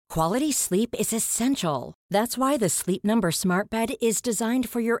Quality sleep is essential. That's why the Sleep Number Smart Bed is designed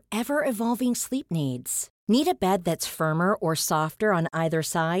for your ever-evolving sleep needs. Need a bed that's firmer or softer on either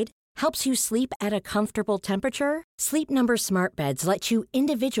side? Helps you sleep at a comfortable temperature? Sleep Number Smart Beds let you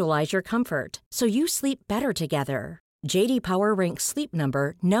individualize your comfort, so you sleep better together. J.D. Power ranks Sleep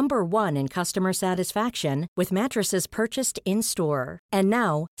Number number 1 in customer satisfaction with mattresses purchased in-store. And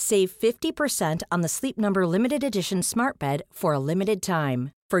now, save 50% on the Sleep Number Limited Edition Smart Bed for a limited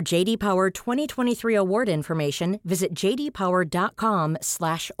time. For J.D. Power 2023 award information, visit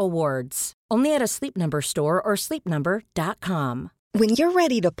jdpower.com/awards. Only at a Sleep Number store or sleepnumber.com. When you're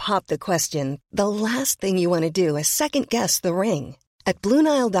ready to pop the question, the last thing you want to do is second-guess the ring. At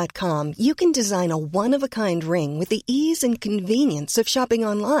BlueNile.com, you can design a one-of-a-kind ring with the ease and convenience of shopping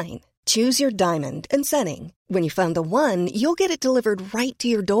online. Choose your diamond and setting. When you find the one, you'll get it delivered right to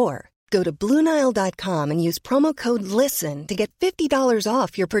your door. Go to BlueNile.com and use promo code LISTEN to get $50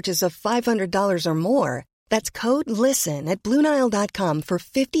 off your purchase of $500 or more. That's code LISTEN at BlueNile.com for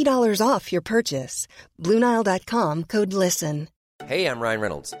 $50 off your purchase. BlueNile.com, code LISTEN. Hey, I'm Ryan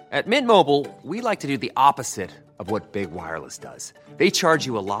Reynolds. At Mint Mobile, we like to do the opposite of what Big Wireless does. They charge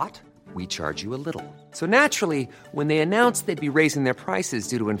you a lot, we charge you a little. So naturally, when they announced they'd be raising their prices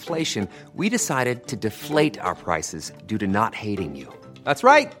due to inflation, we decided to deflate our prices due to not hating you. That's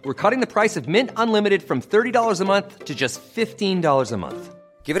right. We're cutting the price of Mint Unlimited from $30 a month to just $15 a month.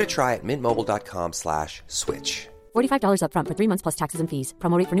 Give it a try at mintmobile.com/switch. $45 up front for 3 months plus taxes and fees.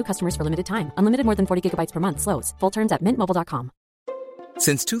 Promo rate for new customers for limited time. Unlimited more than 40 gigabytes per month. Slows full terms at mintmobile.com.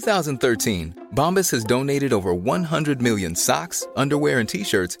 Since 2013, Bombas has donated over 100 million socks, underwear, and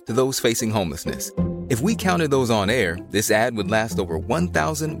T-shirts to those facing homelessness. If we counted those on air, this ad would last over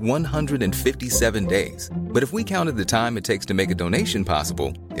 1,157 days. But if we counted the time it takes to make a donation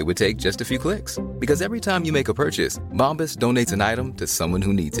possible, it would take just a few clicks. Because every time you make a purchase, Bombas donates an item to someone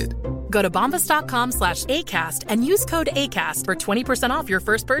who needs it. Go to bombas.com/ACAST and use code ACAST for 20% off your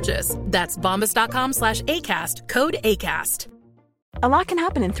first purchase. That's bombas.com/ACAST, code ACAST. A lot can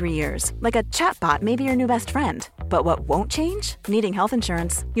happen in 3 years, like a chatbot may be your new best friend. But what won't change? Needing health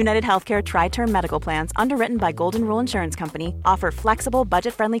insurance. United Healthcare Tri-Term Medical Plans, underwritten by Golden Rule Insurance Company, offer flexible,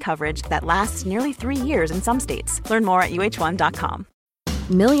 budget-friendly coverage that lasts nearly 3 years in some states. Learn more at uh1.com.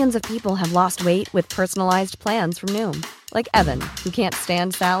 Millions of people have lost weight with personalized plans from Noom. Like Evan, who can't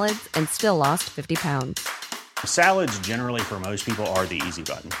stand salads and still lost 50 pounds. Salads generally for most people are the easy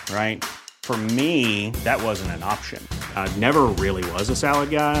button, right? For me, that wasn't an option. I never really was a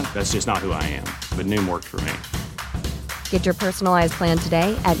salad guy. That's just not who I am. But Noom worked for me. Get your personalized plan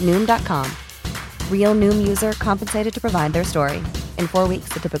today at Noom.com. Real Noom user compensated to provide their story. In 4 weeks,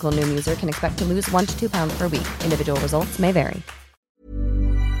 the typical Noom user can expect to lose 1 to 2 pounds per week. Individual results may vary.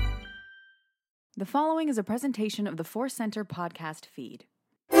 The following is a presentation of the Force Center podcast feed.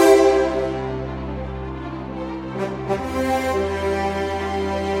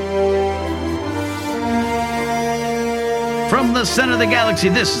 From the center of the galaxy,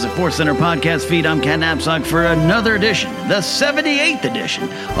 this is a Force Center podcast feed. I'm Ken Knapsack for another edition, the 78th edition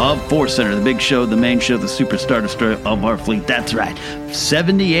of Force Center, the big show, the main show, the superstar destroyer of our fleet. That's right.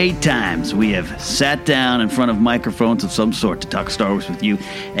 78 times we have sat down in front of microphones of some sort to talk Star Wars with you.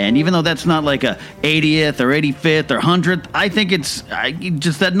 And even though that's not like a 80th or 85th or 100th, I think it's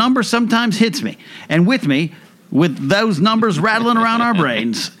just that number sometimes hits me. And with me, with those numbers rattling around our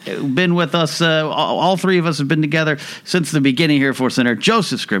brains, been with us, all three of us have been together since the beginning here at Force Center.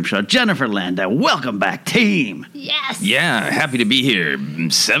 Joseph Scrimshaw, Jennifer Landau, welcome back, team. Yes. Yeah, happy to be here.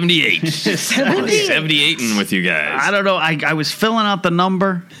 78. 78ing with you guys. I don't know. I was filling out the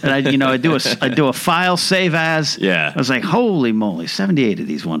number, and I do a file save as. Yeah. I was like, holy moly, 78 of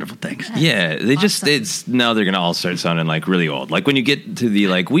these wonderful things. Yeah, they now they're going to all start sounding like really old. Like when you get to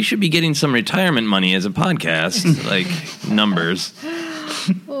the we should be getting some retirement money as a podcast. Like numbers.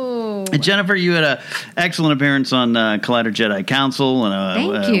 Jennifer, you had an excellent appearance on Collider Jedi Council, and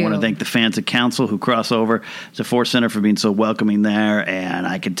I want to thank the fans at Council who cross over to Force Center for being so welcoming there. And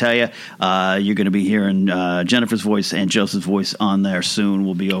I can tell you, you're going to be hearing Jennifer's voice and Joseph's voice on there soon.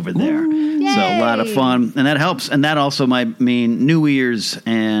 We'll be over there. So a lot of fun, and that helps. And that also might mean new ears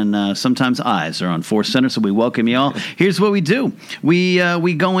and sometimes eyes are on Force Center. So we welcome you all. Here's what we do: we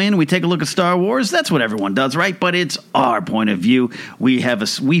go in, we take a look at Star Wars. That's what everyone does, right? But it's our point of view. We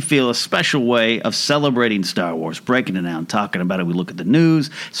feel a special way of celebrating Star Wars, breaking it down, talking about it. We look at the news.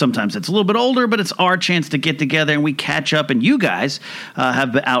 Sometimes it's a little bit older, but it's our chance to get together and we catch up. And you guys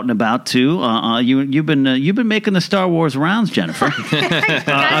have been out and about too. You've been making the Star Wars rounds, Jennifer.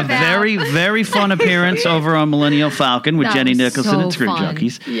 A very, very fun appearance over on Millennial Falcon with Jenny Nicholson and Screen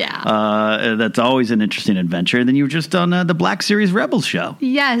Junkies. Yeah. That's always an interesting adventure. And then you were just on the Black Series Rebels show.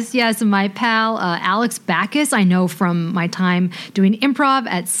 Yes. My pal, Alex Backus, I know from my time doing improv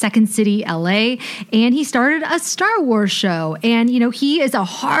at Second City, LA. And he started a Star Wars show. And, he is a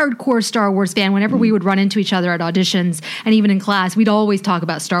hardcore Star Wars fan. Whenever we would run into each other at auditions and even in class, we'd always talk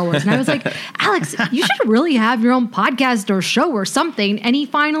about Star Wars. And I was like, Alex, you should really have your own podcast or show or something. And he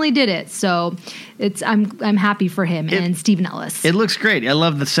finally did it. So I'm happy for him and Stephen Ellis. It looks great. I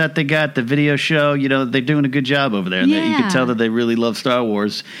love the set they got, the video show. They're doing a good job over there. And you can tell that they really love Star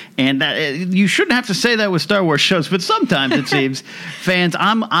Wars. And you shouldn't have to say that with Star Wars shows, but sometimes it seems fans.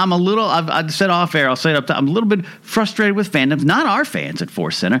 I'm a little. I've said off air. I'll say it up top. I'm a little bit frustrated with fandoms. Not our fans at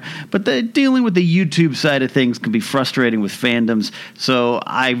Force Center, but dealing with the YouTube side of things can be frustrating with fandoms. So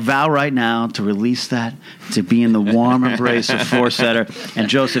I vow right now to release that, to be in the warm embrace of Force Center. And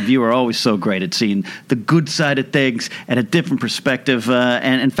Joseph, you are always so great at seeing the good side of things and a different perspective.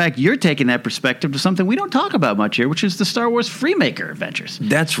 And in fact, you're taking that perspective to something we don't talk about much here, which is the Star Wars Freemaker adventures.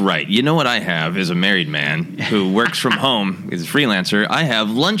 That's right. You know what I have as a married man who works from home, is a freelancer? I have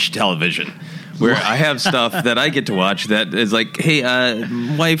lunch television, where I have stuff that I get to watch that is like, hey,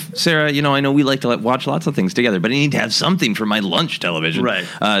 wife, Sarah, I know we like to watch lots of things together, but I need to have something for my lunch television. Right.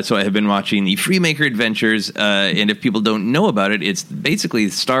 So I have been watching the Freemaker Adventures, and if people don't know about it, it's basically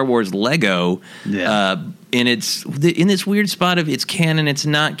Star Wars Lego. Yeah. And it's in this weird spot of it's canon, it's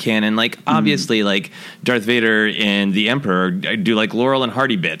not canon. Like, obviously, like, Darth Vader and the Emperor do, like, Laurel and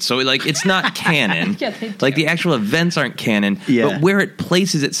Hardy bits. So, like, it's not canon. Like, the actual events aren't canon. Yeah. But where it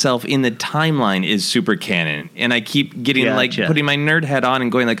places itself in the timeline is super canon. And I keep getting, putting my nerd hat on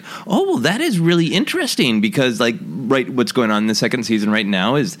and going, like, oh, well, that is really interesting. Because, like, what's going on in the second season right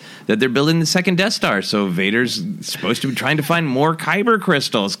now is that they're building the second Death Star. So Vader's supposed to be trying to find more Kyber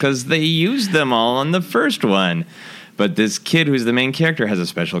crystals because they used them all on the first one. But this kid who's the main character has a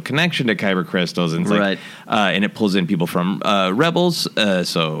special connection to Kyber crystals, and it's and it pulls in people from Rebels.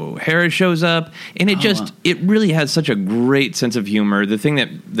 So Hera shows up, and it really has such a great sense of humor. The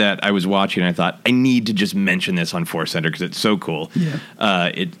thing that I was watching, I thought I need to just mention this on Force Center because it's so cool. Yeah.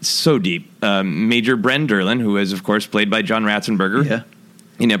 It's so deep. Major Bren Derlin, who is of course played by John Ratzenberger. Yeah.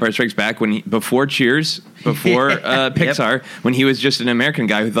 In Empire Strikes Back, before Cheers, before Pixar, when he was just an American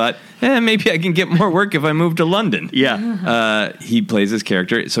guy who thought, maybe I can get more work if I move to London. Yeah, he plays this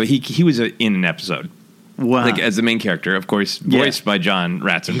character, so he was in an episode. Wow. Like as the main character, of course, voiced by John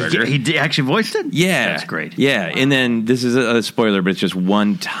Ratzenberger. He actually voiced it? Yeah. That's great. Yeah, and then this is a spoiler, but it's just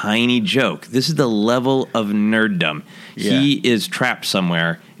one tiny joke. This is the level of nerddom. Yeah. He is trapped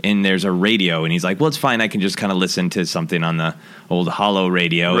somewhere, and there's a radio, and he's like, well, it's fine. I can just kind of listen to something on the old hollow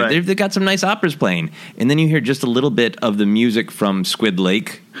radio. Right. They've got some nice operas playing. And then you hear just a little bit of the music from Squid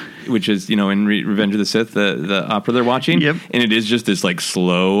Lake, which is, in Revenge of the Sith, the opera they're watching. Yep. And it is just this, like,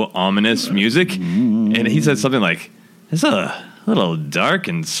 slow, ominous music. And he says something like, it's a little dark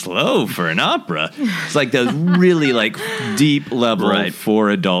and slow for an opera. It's like those really, like, deep level for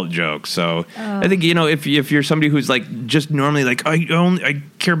adult jokes. So I think, if you're somebody who's, like, just normally like, I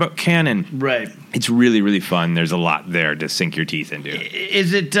care about canon. Right. It's really, really fun. There's a lot there to sink your teeth into.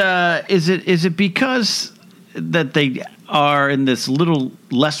 Is it because that they are in this little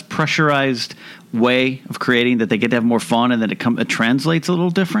less pressurized way of creating that they get to have more fun and that it translates a little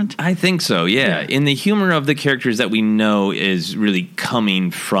different? I think so, yeah. And the humor of the characters that we know is really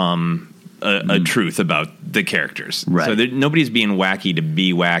coming from a truth about the characters. Right. So nobody's being wacky to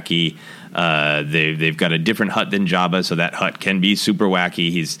be wacky. They've got a different Hutt than Jabba, so that Hutt can be super wacky.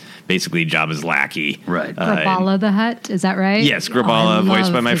 He's basically Jabba's lackey. Right. Graballa the Hutt, is that right? Yes, Graballa,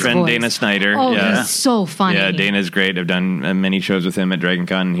 voiced by my friend Dana Snyder. Oh, he's so funny. Yeah, Dana's great. I've done many shows with him at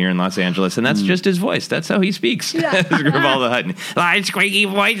DragonCon here in Los Angeles, and that's just his voice. That's how he speaks. Yeah. Graballa the Hutt. Loud, squeaky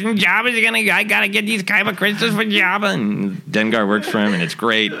voice, and I gotta get these Kyber crystals for Jabba. And Dengar works for him, and it's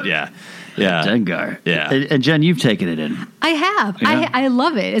great. Yeah. Yeah, Dengar. Yeah, and Jen, you've taken it in. I have. Yeah. I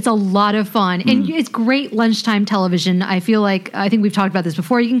love it. It's a lot of fun, and it's great lunchtime television. I think we've talked about this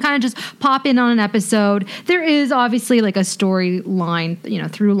before. You can kind of just pop in on an episode. There is obviously like a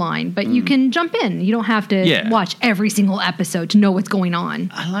storyline, through line, but you can jump in. You don't have to watch every single episode to know what's going on.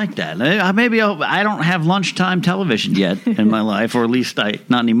 I like that. Maybe I don't have lunchtime television yet in my life, or at least not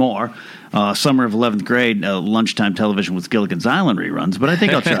anymore. summer of 11th grade lunchtime television with Gilligan's Island reruns, but I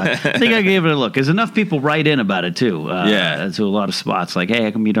think I'll try. I think I gave it a look. There's enough people write in about it, too. To a lot of spots, like, hey,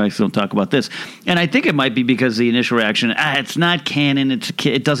 how come you guys don't talk about this? And I think it might be because the initial reaction, it's not canon,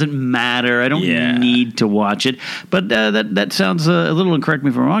 it doesn't matter, I don't need to watch it. But that sounds a little, and correct me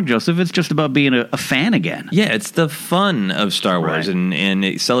if I'm wrong, Joseph, it's just about being a fan again. Yeah, it's the fun of Star Wars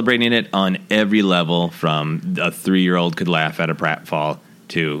and celebrating it on every level, from a 3-year-old could laugh at a pratfall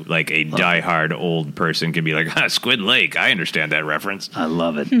to like a diehard old person can be like, Squid Lake, I understand that reference. I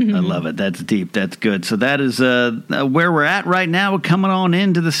love it. I love it. That's deep. That's good. So that is where we're at right now. We're coming on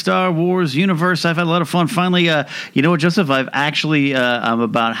into the Star Wars universe. I've had a lot of fun. Finally, you know what, Joseph? I've actually, I'm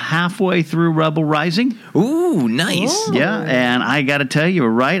about halfway through Rebel Rising. Ooh, nice. Ooh. Yeah, and I got to tell you, you're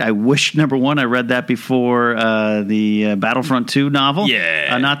right. I wish, number one, I read that before the Battlefront 2 novel.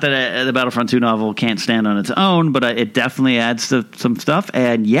 Yeah. Not that the Battlefront 2 novel can't stand on its own, but it definitely adds to some stuff.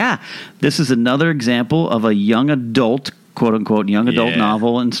 And this is another example of a young adult, quote unquote, young adult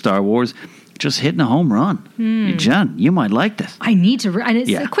novel in Star Wars just hitting a home run. Jen, you might like this. I need to read. It's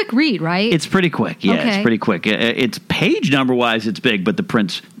a quick read, right? It's pretty quick. Yeah, it's pretty quick. It's page number wise, it's big, but the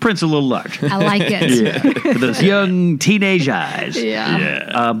print's a little large. I like it. For those young teenage eyes.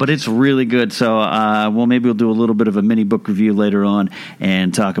 But it's really good. So, maybe we'll do a little bit of a mini book review later on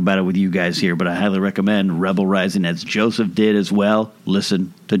and talk about it with you guys here. But I highly recommend Rebel Rising, as Joseph did as well.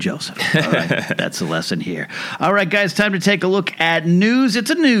 Listen to Joseph. All right, that's the lesson here. All right, guys, time to take a look at news.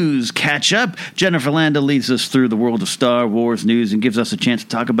 It's a news catch up. Jennifer Landa leads us through the world of Star Wars news and gives us a chance to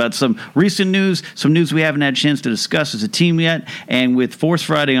talk about some recent news, some news we haven't had a chance to discuss as a team yet. And with Force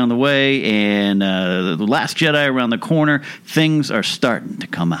Friday on the way and The Last Jedi around the corner, things are starting to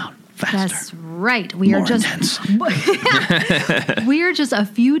come out faster. That's right. We are just a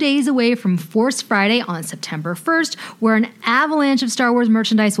few days away from Force Friday on September 1st, where an avalanche of Star Wars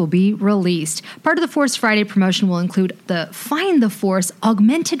merchandise will be released. Part of the Force Friday promotion will include the Find the Force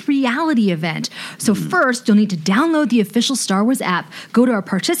augmented reality event. So first, you'll need to download the official Star Wars app, go to our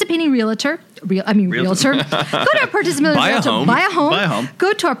participating realtor. Go to our participating realtor, buy a home.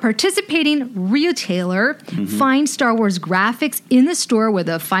 Go to our participating retailer, find Star Wars graphics in the store with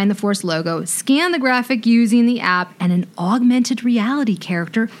a Find the Force logo, scan the graphic using the app, and an augmented reality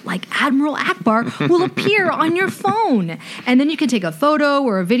character like Admiral Akbar will appear on your phone. And then you can take a photo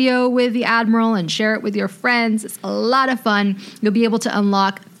or a video with the Admiral and share it with your friends. It's a lot of fun. You'll be able to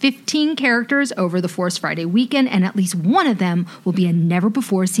unlock 15 characters over the Force Friday weekend, and at least one of them will be a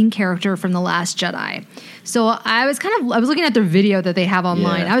never-before-seen character from The Last Jedi. So I was looking at their video that they have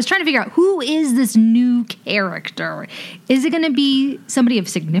online. I was trying to figure out, who is this new character? Is it going to be somebody of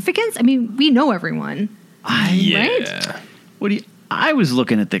significance? I mean, we know everyone, right? What do you... I was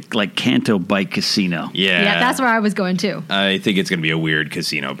looking at the Canto Bike Casino. Yeah, that's where I was going too. I think it's going to be a weird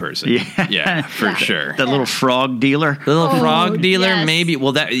casino person. Yeah, for sure. That little frog dealer. The little frog dealer, maybe.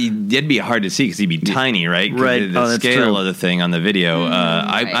 Well, that'd be hard to see because he'd be tiny, right? Right. The scale of the thing on the video.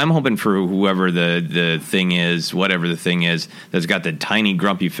 I'm hoping for whoever the thing is, whatever the thing is, that's got the tiny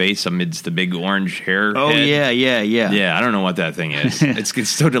grumpy face amidst the big orange hair. Oh, head. Yeah, I don't know what that thing is. It's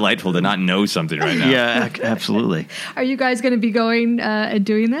so delightful to not know something right now. Yeah, absolutely. Are you guys going to be going and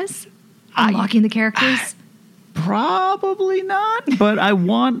doing this? Unlocking the characters? Probably not, but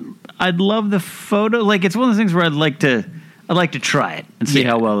I'd love the photo. It's one of the things where I'd like to try it and see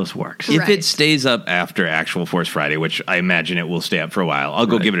how well this works. If it stays up after actual Force Friday, which I imagine it will stay up for a while, I'll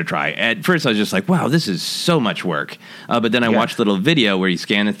go give it a try. At first, I was just like, wow, this is so much work. But then I watched a little video where you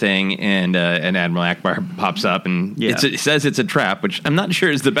scan a thing and Admiral Akbar pops up and it says it's a trap, which I'm not sure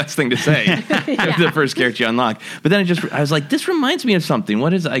is the best thing to say. The first character you unlock. But then I was like, this reminds me of something.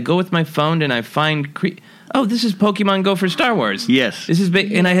 What is it? I go with my phone and I find... Oh, this is Pokemon Go for Star Wars. Yes. This is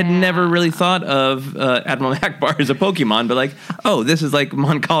big. And I had never really thought of Admiral Akbar as a Pokemon, but this is like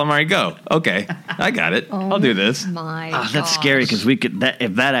Mon Calamari Go. Okay, I got it. I'll do this. That's scary because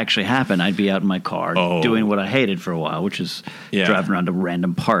if that actually happened, I'd be out in my car doing what I hated for a while, which is driving around to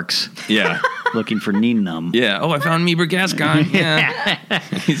random parks. Yeah. Looking for Nien Num. Yeah. Oh, I found Meeber Gascon. Yeah.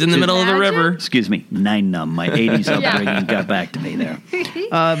 He's in the middle of the river. Excuse me, Nine Num. My 80s upbringing got back to me there.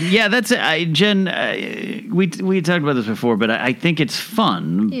 That's it. Jen... We talked about this before, but I think it's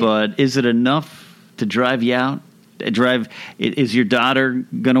fun. Yeah. But is it enough to drive you out? Is your daughter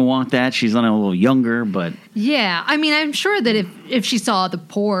going to want that? She's a little younger, but... Yeah, I mean, I'm sure that if she saw the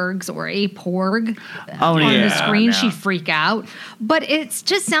Porgs or a Porg on the screen, she'd freak out. But it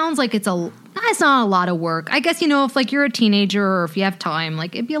just sounds like it's not a lot of work. I guess, if you're a teenager or if you have time,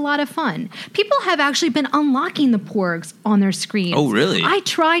 it'd be a lot of fun. People have actually been unlocking the Porgs on their screens. Oh, really? I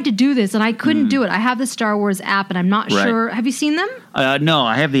tried to do this and I couldn't do it. I have the Star Wars app and I'm not sure. Have you seen them? No,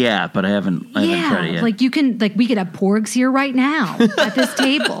 I have the app, but I haven't tried it yet. Like we could have porgs here right now at this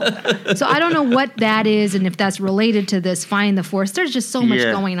table. So I don't know what that is and if that's related to this Finding the Force. There's just so much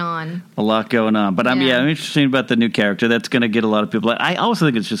going on. A lot going on. But I'm interested about the new character. That's going to get a lot of people. I also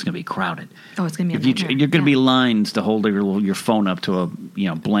think it's just going to be crowded. Oh, it's going to be You're going to be lines to hold your phone up to a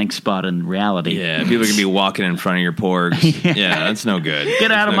blank spot in reality. Yeah, people are going to be walking in front of your porgs. Yeah, that's no good.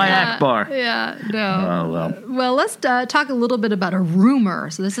 Get out of my Akbar. Yeah, no. Oh, well. Well, let's talk a little bit about a rumor.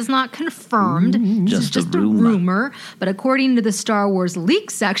 So this is not confirmed. This is just a rumor. But according to the Star Wars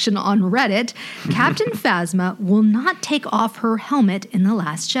leaks section on Reddit, Captain Phasma will not take off her helmet in The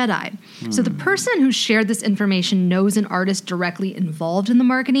Last Jedi. So the person who shared this information knows an artist directly involved in the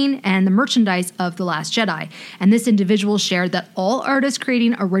marketing and the merchandise of The Last Jedi. And this individual shared that all artists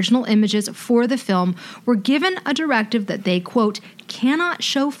creating original images for the film were given a directive that they, quote, cannot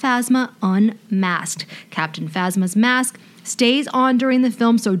show Phasma unmasked. Captain Phasma's mask stays on during the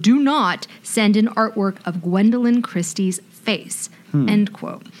film, so do not send in artwork of Gwendolyn Christie's face, end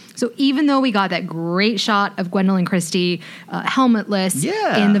quote. So even though we got that great shot of Gwendolyn Christie helmetless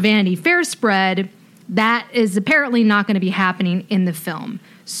in the Vanity Fair spread, that is apparently not going to be happening in the film.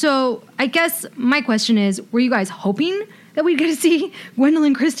 So I guess my question is, were you guys hoping that we'd get to see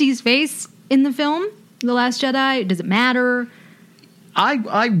Gwendolyn Christie's face in the film, The Last Jedi? Does it matter?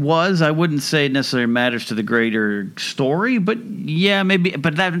 I wouldn't say it necessarily matters to the greater story, but yeah, maybe.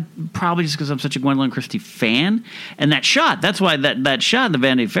 But that probably just because I'm such a Gwendolyn Christie fan, and that shot. That's why that shot in the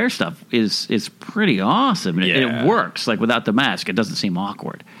Vanity Fair stuff is pretty awesome. It works. Like without the mask, it doesn't seem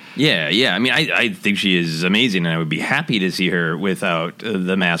awkward. Yeah. I mean, I think she is amazing, and I would be happy to see her without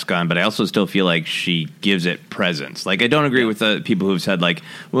the mask on, but I also still feel like she gives it presence. Like, I don't agree with the people who've said, like,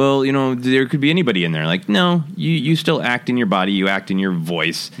 well, there could be anybody in there. Like, no, you still act in your body, you act in your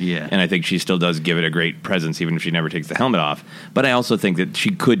voice. Yeah. And I think she still does give it a great presence, even if she never takes the helmet off. But I also think that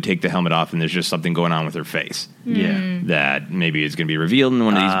she could take the helmet off and there's just something going on with her face. Yeah. That maybe is going to be revealed in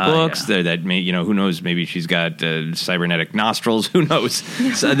one of these books. That may, who knows, maybe she's got cybernetic nostrils, who knows.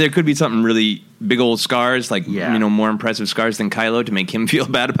 So there could be something really big old scars, like, more impressive scars than Kylo to make him feel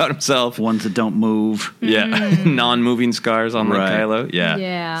bad about himself. Ones that don't move. Yeah. Non-moving scars on like Kylo.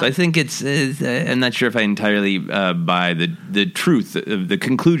 Yeah. So I think I'm not sure if I entirely buy the truth, the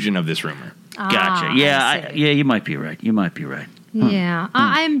conclusion of this rumor. Gotcha. Yeah. You might be right. Yeah.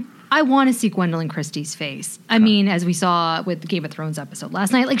 I want to see Gwendolyn Christie's face. I mean, as we saw with the Game of Thrones episode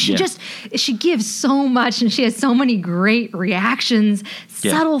last night, like she gives so much and she has so many great reactions,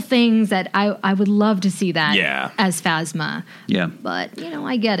 subtle things that I would love to see that as Phasma. Yeah. But,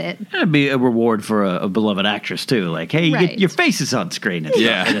 I get it. It'd be a reward for a beloved actress, too. Like, hey, your face is on screen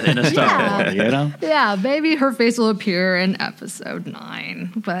in a Star Wars, Yeah, maybe her face will appear in episode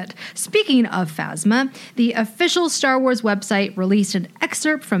 9. But speaking of Phasma, the official Star Wars website released an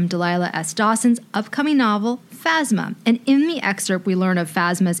excerpt from Delilah S. Dawson's upcoming novel, Phasma. And in the excerpt, we learn of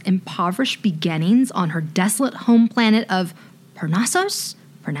Phasma's impoverished beginnings on her desolate home planet of Parnassos?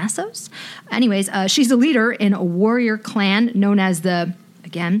 Anyways, she's a leader in a warrior clan known as the,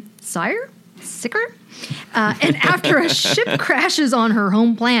 again, Sicker? And after a ship crashes on her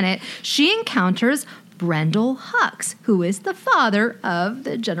home planet, she encounters Brendol Hux, who is the father of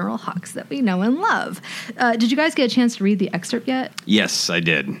the General Hux that we know and love. Did you guys get a chance to read the excerpt yet? Yes, I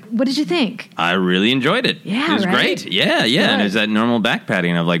did. What did you think? I really enjoyed it. Yeah, it was right? great. Yeah. Good. And there's that normal back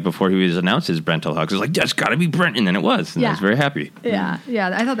patting of like before he was announced as Brendol Hux. It was like, that's got to be Brent, and then it was. And I was very happy. Yeah,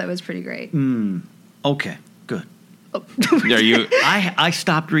 I thought that was pretty great. Okay, good. Are you? I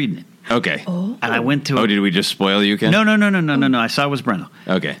stopped reading it. Okay. Oh. And I went to. Oh, did we just spoil you, Ken? No. I saw it was Brendol.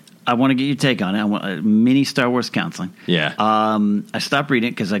 Okay. I want to get your take on it. I want mini Star Wars counseling. Yeah. I stopped reading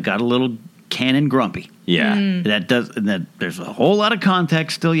it because I got a little canon grumpy. Yeah. That there's a whole lot of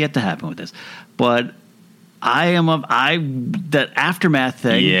context still yet to happen with this, but that aftermath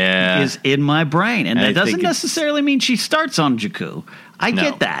thing is in my brain, and that doesn't necessarily mean she starts on Jakku. I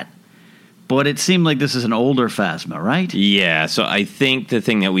get that. But it seemed like this is an older Phasma, right? Yeah, so I think the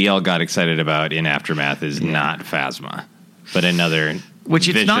thing that we all got excited about in Aftermath is not Phasma, but another which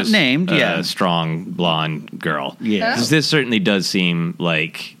it's vicious, not named, strong blonde girl. Yeah, because this certainly does seem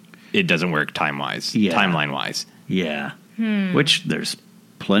like it doesn't work timeline wise. Yeah, which there's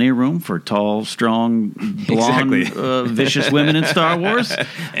plenty of room for tall, strong, blonde, vicious women in Star Wars,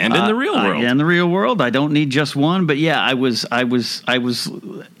 and in the real world. In the real world, I don't need just one. But yeah, I was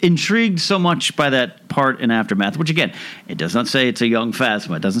intrigued so much by that part in Aftermath. Which again, it does not say it's a young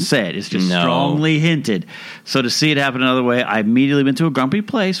Phasma. It doesn't say it. It's just strongly hinted. So to see it happen another way, I immediately went to a grumpy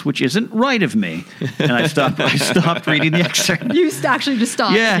place, which isn't right of me, and I stopped. I stopped reading the excerpt. You actually just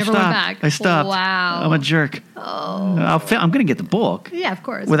stopped. Yeah, never went back. I stopped. Wow, I'm a jerk. Oh. I'm going to get the book. Yeah, of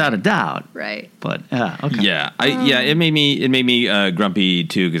course. Without a doubt. Right. But, okay. Yeah, it made me grumpy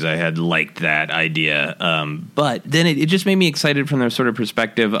too because I had liked that idea. But then it just made me excited from the sort of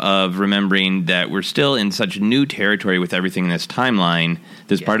perspective of remembering that we're still in such new territory with everything in this timeline,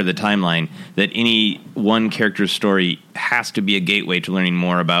 this part of the timeline, that any one character's story has to be a gateway to learning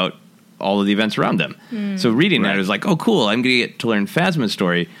more about all of the events around them. So reading that, I was like, oh, cool, I'm going to get to learn Phasma's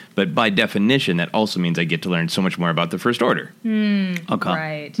story, but by definition, that also means I get to learn so much more about the First Order. Okay.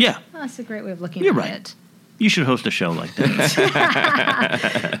 Right. Yeah. Well, that's a great way of looking You're at right. it. You should host a show like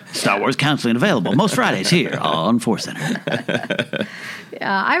that. Star Wars counseling available most Fridays here on Force Center.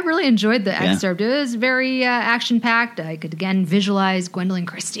 Yeah, I really enjoyed the excerpt. It was very action-packed. I could, again, visualize Gwendolyn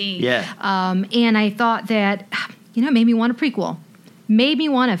Christie. Yeah. And I thought that, it made me want a prequel. Made me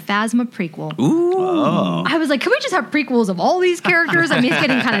want a Phasma prequel. Ooh. Oh. I was like, can we just have prequels of all these characters? I mean, it's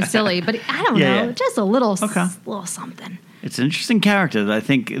getting kind of silly, but I don't know. Just a little something. It's an interesting character that I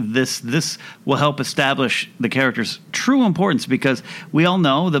think this will help establish the character's true importance, because we all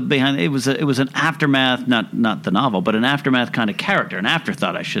know that behind it was an aftermath, not the novel, but an aftermath kind of character, an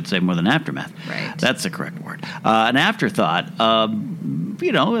afterthought, I should say, more than aftermath. Right. That's the correct word. An afterthought.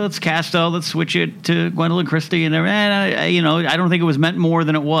 Let's let's switch it to Gwendolyn Christie, and I don't think it was meant more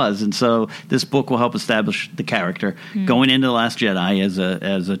than it was, and so this book will help establish the character going into The Last Jedi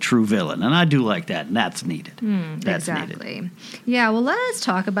as a true villain, and I do like that, and that's needed. That's exactly. needed. Yeah, well, let's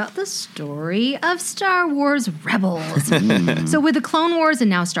talk about the story of Star Wars Rebels. So with the Clone Wars and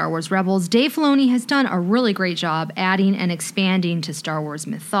now Star Wars Rebels, Dave Filoni has done a really great job adding and expanding to Star Wars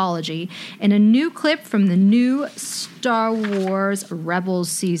mythology. In a new clip from the new Star Wars Rebels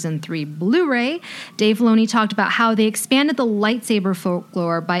Season 3 Blu-ray, Dave Filoni talked about how they expanded the lightsaber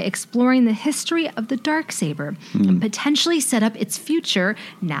folklore by exploring the history of the Darksaber and potentially set up its future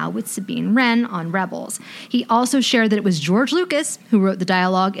now with Sabine Wren on Rebels. He also shared that it was George Lucas who wrote the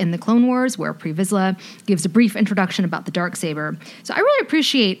dialogue in The Clone Wars, where Pre Vizsla gives a brief introduction about the Darksaber. So I really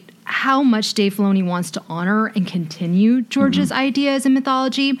appreciate how much Dave Filoni wants to honor and continue George's ideas and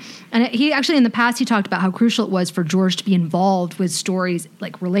mythology. And he actually, in the past, he talked about how crucial it was for George to be involved with stories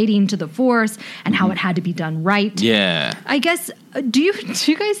like relating to the Force and how it had to be done right. Yeah. I guess, do you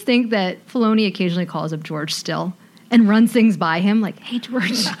guys think that Filoni occasionally calls up George still and runs things by him, like, hey,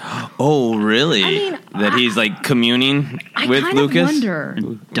 George? Oh, really? I mean, that he's like communing with I Lucas? wonder. I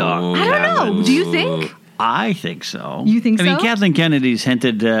don't know. Do you think? I think so. You think so? I mean, Kathleen Kennedy's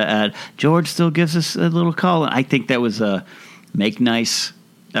hinted at George still gives us a little call. I think that was a make nice.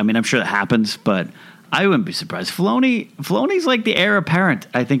 I mean, I'm sure that happens, but I wouldn't be surprised. Filoni's like the heir apparent,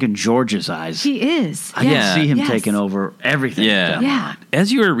 I think, in George's eyes. He is. I can see him taking over everything. Yeah.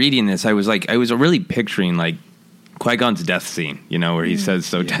 As you were reading this, I was really picturing like Qui-Gon's death scene, where he says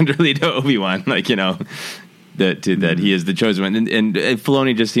so tenderly to Obi-Wan, that he is the chosen one. And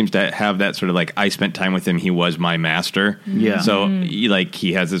Filoni just seems to have that sort of like, I spent time with him, he was my master. Yeah. So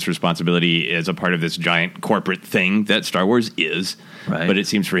he has this responsibility as a part of this giant corporate thing that Star Wars is. Right. But it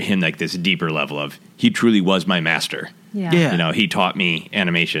seems for him like this deeper level of, he truly was my master. Yeah. He taught me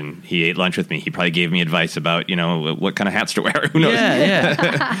animation. He ate lunch with me. He probably gave me advice about, what kind of hats to wear. Who knows?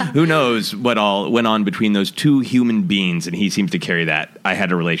 Yeah. Who knows what all went on between those two human beings, and he seems to carry that. I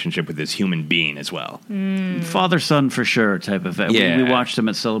had a relationship with this human being as well. Father-son for sure type of event. Yeah. We watched him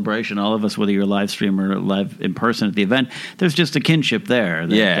at Celebration, all of us, whether you're live stream or live in person at the event. There's just a kinship there.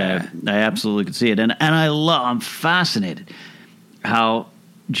 That, I absolutely could see it. And I'm fascinated how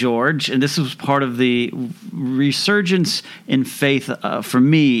George, and this was part of the resurgence in faith for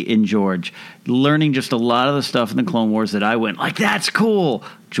me in George, learning just a lot of the stuff in the Clone Wars that I went, like, that's cool.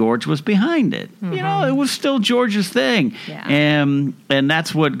 George was behind it. It was still George's thing. Yeah. And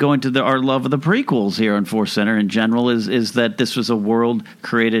that's what going to our love of the prequels here on Force Center in general is that this was a world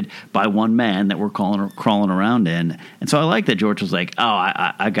created by one man that we're crawling around in. And so I like that George was like, oh,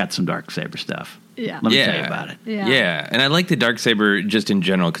 I got some Darksaber stuff. Yeah. Let me tell you about it. Yeah. And I like the Darksaber just in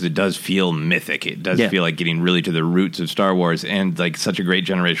general because it does feel mythic. It does feel like getting really to the roots of Star Wars, and like such a great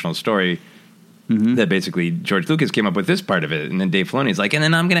generational story that basically George Lucas came up with this part of it, and then Dave Filoni's like, and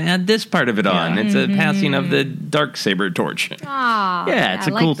then I'm going to add this part of it on. It's a passing of the Darksaber torch. Aww, it's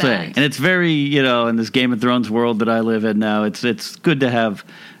a cool thing. And it's very, in this Game of Thrones world that I live in now, it's good to have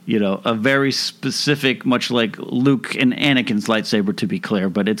a very specific, much like Luke and Anakin's lightsaber, to be clear,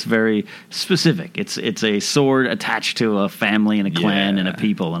 but it's very specific. It's a sword attached to a family and a clan and a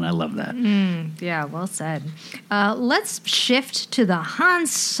people, and I love that. Yeah, well said. Let's shift to the Han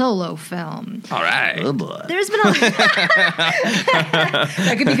Solo film. All right. Oh, boy. There's been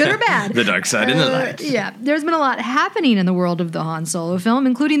that could be good or bad. The dark side and the light. Yeah, there's been a lot happening in the world of the Han Solo film,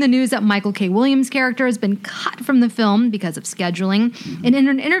 including the news that Michael K. Williams' character has been cut from the film because of scheduling. And in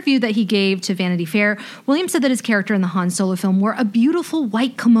an interview that he gave to Vanity Fair, Williams said that his character in the Han Solo film wore a beautiful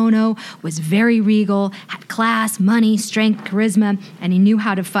white kimono, was very regal, had class, money, strength, charisma, and he knew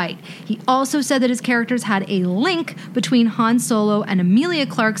how to fight. He also said that his characters had a link between Han Solo and Emilia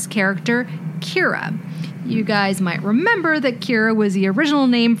Clarke's character, Kira. You guys might remember that Kira was the original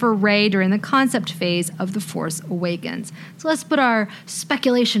name for Rey during the concept phase of The Force Awakens. So let's put our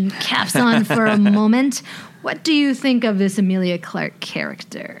speculation caps on for a moment. What do you think of this Emilia Clarke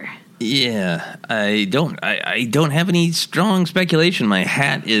character? Yeah, I don't have any strong speculation. My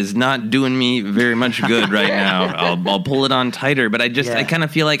hat is not doing me very much good right now. I'll pull it on tighter, but I kind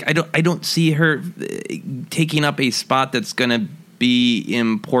of feel like I don't see her taking up a spot that's going to be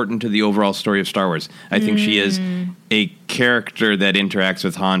important to the overall story of Star Wars. I think she is a character that interacts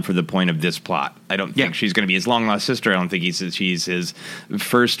with Han for the point of this plot. I don't think she's going to be his long-lost sister. I don't think she's his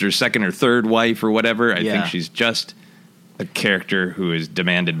first or second or third wife or whatever. I think she's just a character who is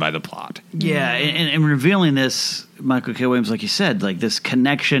demanded by the plot. Yeah, and revealing this, Michael K. Williams, like you said, like this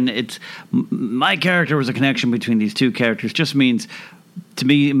connection, my character was a connection between these two characters, just means, to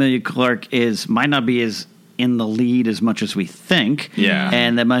me, Emilia Clarke might not be as in the lead as much as we think. Yeah.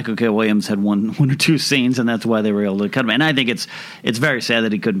 And that Michael K. Williams had one or two scenes, and that's why they were able to cut him. And I think it's very sad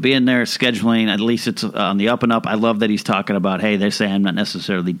that he couldn't be in there. Scheduling, at least it's on the up and up. I love that he's talking about, hey, they say I'm not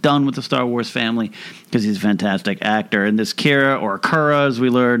necessarily done with the Star Wars family, because he's a fantastic actor. And this Kira, as we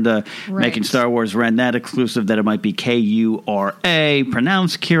learned, making Star Wars ran that exclusive that it might be Kura.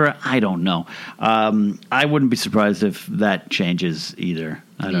 Pronounced Kira, I don't know. I wouldn't be surprised if that changes either.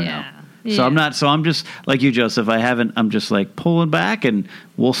 I don't know. So I'm just like you, Joseph. I'm just like pulling back, and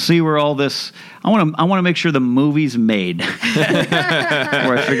we'll see where all this. I want to make sure the movie's made where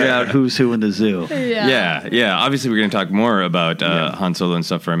I figure out who's who in the zoo. Yeah. Obviously, we're going to talk more about Han Solo and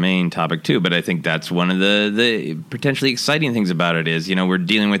stuff for our main topic too. But I think that's one of the potentially exciting things about it is, we're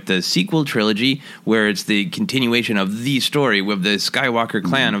dealing with the sequel trilogy where it's the continuation of the story with the Skywalker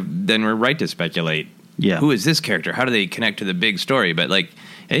clan. Then we're right to speculate. Yeah. Who is this character? How do they connect to the big story? But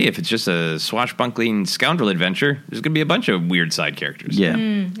hey, if it's just a swashbuckling scoundrel adventure, there's going to be a bunch of weird side characters. Yeah.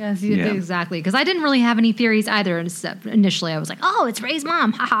 Yes, exactly. Because I didn't really have any theories either. Except initially I was like, oh, it's Rey's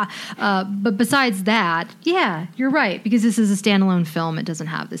mom. Haha. But besides that, yeah, you're right. Because this is a standalone film, it doesn't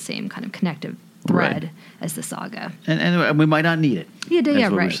have the same kind of connective thread as the saga. And we might not need it. That's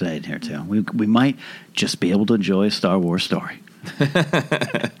what right. we're saying here, too. We might just be able to enjoy a Star Wars story.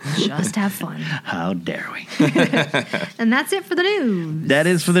 Just have fun. How dare we? And that's it for the news. That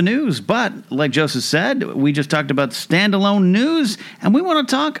is for the news. But like Joseph said, we just talked about standalone news, and we want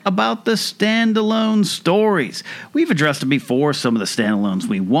to talk about the standalone stories. We've addressed it before, some of the standalones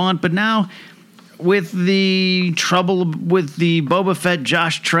we want, but now with the trouble with the Boba Fett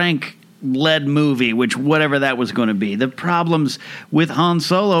Josh Trank led movie, which whatever that was going to be, the problems with Han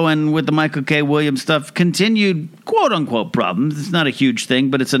Solo and with the Michael K. Williams stuff continued, quote unquote, problems. It's not a huge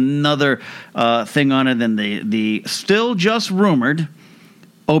thing, but it's another thing on it than the still just rumored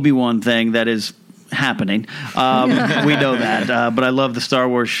Obi-Wan thing that is happening. We know that, but I love the Star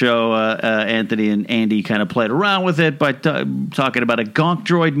Wars show. Anthony and Andy kind of played around with it by talking about a Gonk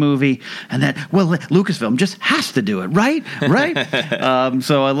Droid movie, and that, Lucasfilm just has to do it, right?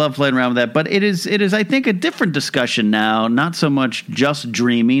 So I love playing around with that, but it is I think a different discussion now, not so much just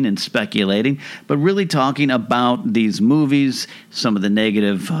dreaming and speculating, but really talking about these movies, some of the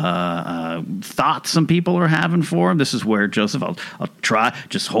negative thoughts some people are having for them. This is where, Joseph, I'll try,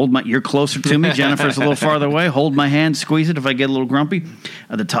 just hold you're closer to me, Jennifer's a little farther away. Hold my hand, squeeze it if I get a little grumpy.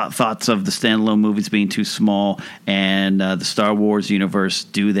 The top thoughts of the standalone movies being too small, and the Star Wars universe,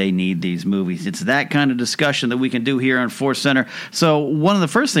 do they need these movies? It's that kind of discussion that we can do here on Force Center. So one of the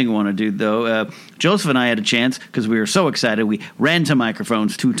first things we want to do, though, Joseph and I had a chance, because we were so excited, we ran to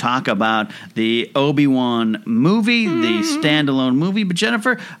microphones to talk about the Obi-Wan movie, the standalone movie. But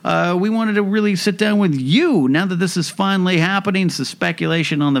Jennifer, we wanted to really sit down with you, now that this is finally happening, it's the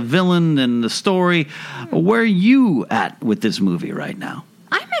speculation on the villain and the story. Where are you at with this movie right now?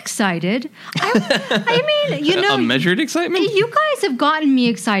 I'm excited. I mean, a measured excitement? You guys have gotten me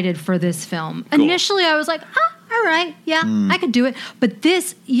excited for this film. Cool. Initially, I was like, all right, yeah, I could do it. But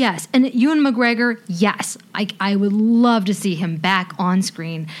this, yes. And Ewan McGregor, yes. I would love to see him back on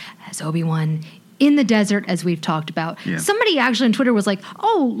screen as Obi-Wan in the desert, as we've talked about. Yeah. Somebody actually on Twitter was like,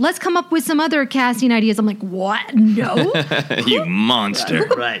 oh, let's come up with some other casting ideas. I'm like, what? No. You monster. Who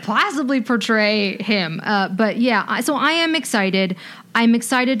could possibly portray him? But yeah, so I am excited. I'm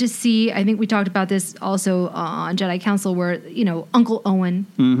excited to see, I think we talked about this also on Jedi Council, where, Uncle Owen,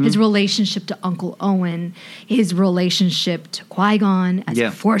 his relationship to Uncle Owen, his relationship to Qui-Gon as a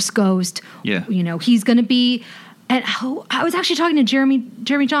Force ghost. Yeah. He's going to be, and I was actually talking to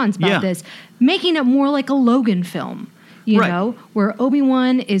Jeremy Johns about this, making it more like a Logan film. You know, where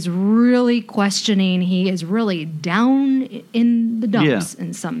Obi-Wan is really questioning, he is really down in the dumps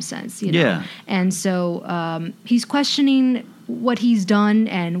in some sense, Yeah. And so he's questioning what he's done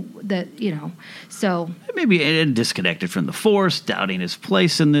and that, so. Maybe disconnected from the Force, doubting his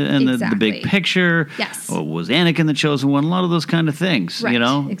place in the big picture. Yes. Or was Anakin the chosen one? A lot of those kind of things, Right,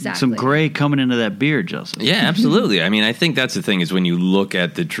 exactly. Some gray coming into that beard, Joseph. Yeah, absolutely. I mean, I think that's the thing is when you look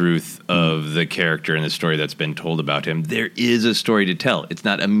at the truth of the character and the story that's been told about him, there is a story to tell. It's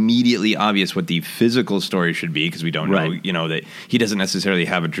not immediately obvious what the physical story should be because we don't know, that he doesn't necessarily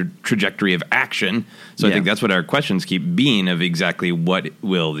have a trajectory of action. So I think that's what our questions keep being of exactly what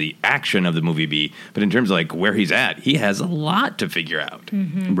will the action of the movie be. But in terms of like where he's at, he has a lot to figure out.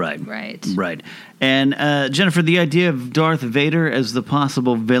 Mm-hmm. Right. And Jennifer, the idea of Darth Vader as the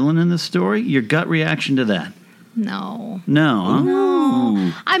possible villain in the story, your gut reaction to that? No.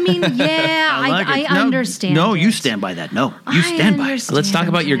 Huh? I mean, yeah, I understand. No, you stand by that. No, you stand by it. Let's talk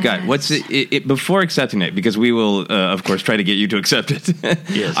about your gut. What's it before accepting it? Because we will, of course, try to get you to accept it.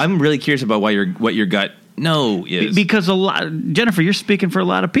 Yes. I'm really curious about what your gut is. Because Jennifer, you're speaking for a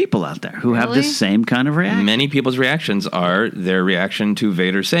lot of people out there who have this same kind of reaction. Many people's reactions are their reaction to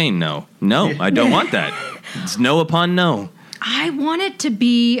Vader saying no. No, I don't want that. It's no upon no. I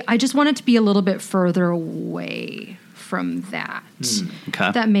just want it to be a little bit further away from that. Okay.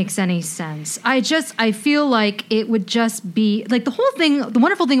 If that makes any sense. I feel like it would just be like the whole thing. The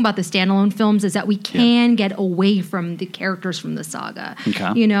wonderful thing about the standalone films is that we can get away from the characters from the saga.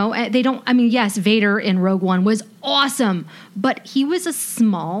 Okay. They don't, yes, Vader in Rogue One was awesome, but he was a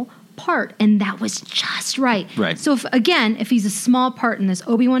small part and that was just right. Right. So if he's a small part in this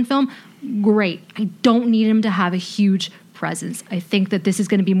Obi-Wan film, great. I don't need him to have a huge presence. I think that this is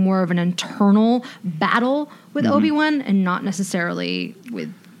going to be more of an internal battle with Obi-Wan and not necessarily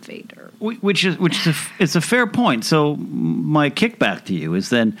with Vader. Which is it's a fair point. So my kickback to you is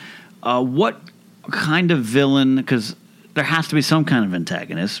then what kind of villain, because there has to be some kind of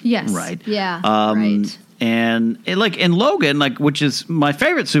antagonist. Yes. Right. Yeah. Right. And in Logan, which is my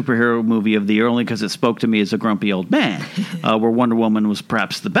favorite superhero movie of the year, only because it spoke to me as a grumpy old man, where Wonder Woman was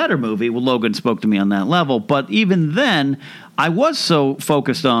perhaps the better movie. Well, Logan spoke to me on that level. But even then, I was so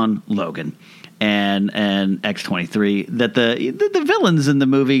focused on Logan and X-23 that the villains in the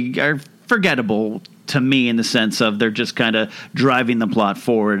movie are forgettable to me in the sense of they're just kind of driving the plot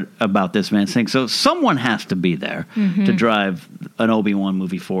forward about this man's thing. So someone has to be there to drive an Obi-Wan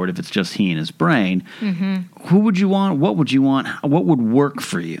movie forward if it's just he and his brain. Who would you want? What would you want? What would work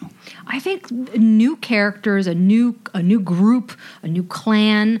for you? I think new characters, a new group, a new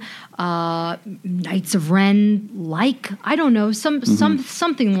clan, Knights of Ren, I don't know,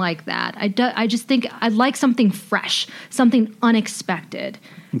 something like that. I just think I'd like something fresh, something unexpected.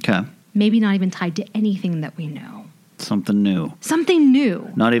 Okay. Maybe not even tied to anything that we know. Something new. Something new.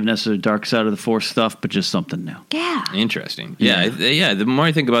 Not even necessarily dark side of the Force stuff, but just something new. Yeah. Interesting. Yeah. The more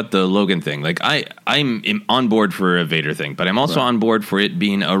I think about the Logan thing, I'm on board for a Vader thing, but I'm also on board for it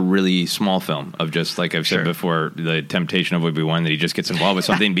being a really small film of just, like I've said before, the temptation of Obi-Wan that he just gets involved with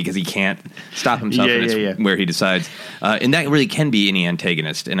something because he can't stop himself and it's where he decides. And that really can be any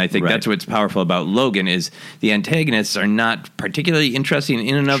antagonist. And I think that's what's powerful about Logan is the antagonists are not particularly interesting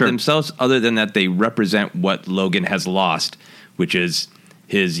in and of themselves other than that they represent what Logan has lost, which is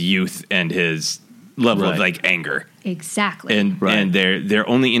his youth and his level of anger. Exactly. And they're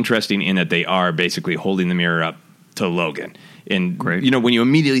only interesting in that they are basically holding the mirror up to Logan. And when you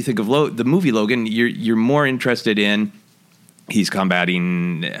immediately think of the movie Logan, you're more interested in he's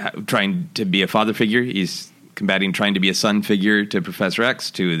combating trying to be a father figure. He's combating trying to be a son figure to Professor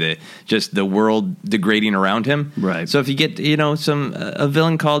X, to the world degrading around him. Right. So if you get a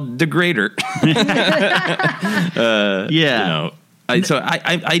villain called Degrader, so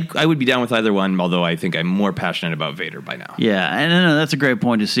I would be down with either one. Although I think I'm more passionate about Vader by now. Yeah, and that's a great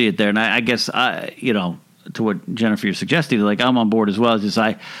point to see it there. And I guess to what Jennifer you're suggesting, like I'm on board as well. It's just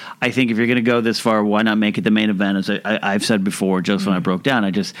I think if you're going to go this far, why not make it the main event? As I've said before, Joseph and I broke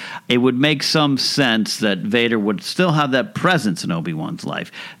down. It would make some sense that Vader would still have that presence in Obi-Wan's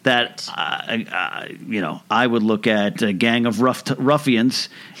life. That I would look at a gang of ruffians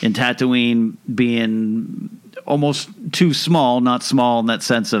in Tatooine being almost too small, not small in that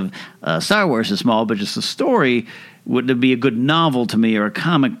sense of Star Wars is small, but just the story would be a good novel to me or a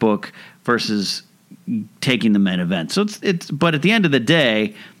comic book versus taking the main event. So but at the end of the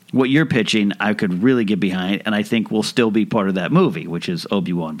day, what you're pitching, I could really get behind, and I think will still be part of that movie, which is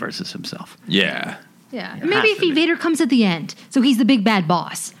Obi-Wan versus himself. Yeah. Yeah. Maybe if Vader comes at the end, so he's the big bad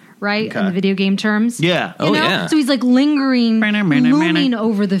boss. Right? Okay. In the video game terms. Yeah. You know? Yeah. So he's like looming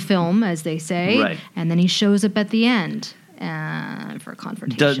over the film, as they say. Right. And then he shows up at the end for a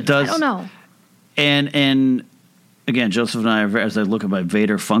confrontation. I don't know. And again, Joseph and I, as I look at my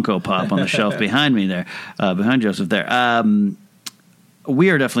Vader Funko Pop on the shelf behind me there, behind Joseph there,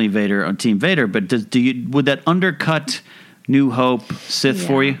 we are definitely Vader on Team Vader, but would that undercut New Hope Sith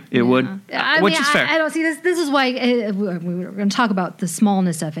for you? It would, which is fair. I don't see this. This is why we were going to talk about the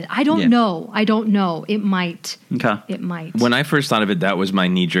smallness of it. I don't know. It might. Okay. It might. When I first thought of it, that was my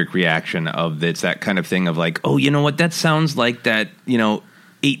knee-jerk reaction of it's that kind of thing of like, oh, you know what? That sounds like that,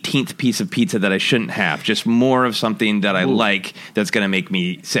 18th piece of pizza that I shouldn't have. Just more of something that I like that's going to make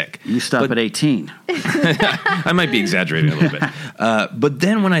me sick. You stop at 18. I might be exaggerating a little bit. But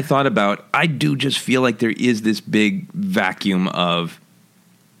then when I thought about, I do just feel like there is this big vacuum of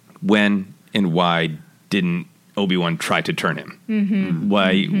when and why didn't Obi-Wan try to turn him? Mm-hmm.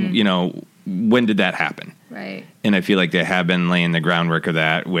 Why, when did that happen? Right. And I feel like they have been laying the groundwork of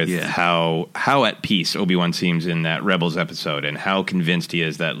that with how at peace Obi-Wan seems in that Rebels episode and how convinced he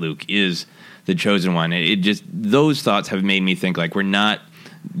is that Luke is the chosen one. It just, those thoughts have made me think like we're not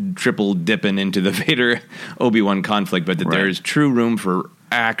triple dipping into the Vader Obi-Wan conflict, but that there is true room for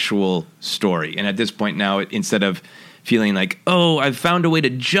actual story. And at this point now, instead of feeling like, oh, I've found a way to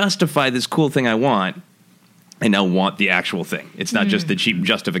justify this cool thing I want, I now want the actual thing. It's not just the cheap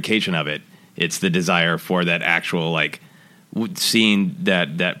justification of it. It's the desire for that actual, like, seeing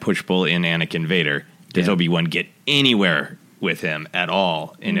that push-pull in Anakin Vader. Does Obi-Wan get anywhere with him at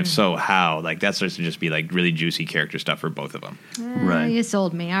all? And if so, how? Like, that starts to just be, like, really juicy character stuff for both of them. Right. You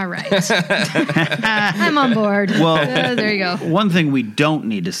sold me. All right. I'm on board. Well, there you go. One thing we don't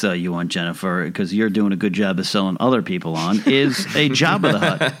need to sell you on, Jennifer, because you're doing a good job of selling other people on, is a Jabba the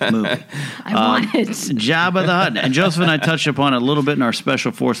Hutt movie. I want it. Jabba the Hutt. And Joseph and I touched upon it a little bit in our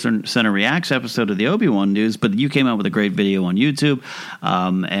special Force Center Reacts episode of the Obi-Wan news, but you came out with a great video on YouTube,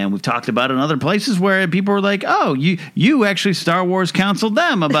 and we've talked about it in other places where people were like, oh, you actually Star Wars counseled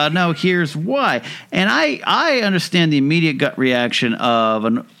them about, no, here's why. And I understand the immediate gut reaction of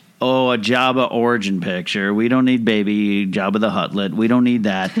a Jabba origin picture. We don't need baby Jabba the Huttlet. We don't need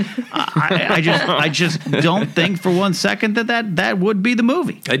that. I just don't think for one second that would be the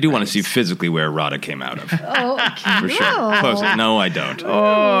movie. I do want to see physically where Rada came out of. Oh, okay. For sure. Close it. No, I don't.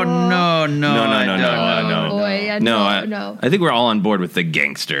 Oh, no. No. I think we're all on board with the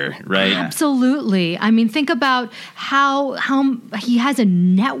gangster, right? Absolutely. I mean, think about how he has a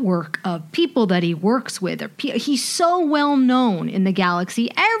network of people that he works with. He's so well known in the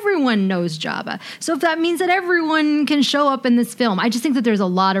galaxy. Everyone knows Jabba. So if that means that everyone can show up in this film, I just think that there's a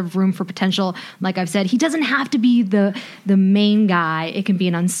lot of room for potential. Like I've said, he doesn't have to be the main guy. It can be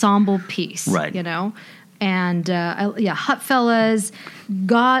an ensemble piece, right? And Hutt fellas,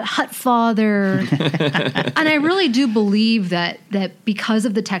 God, Hutt father. And I really do believe that because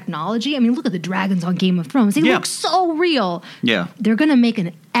of the technology, I mean, look at the dragons on Game of Thrones. They look so real. Yeah. They're going to make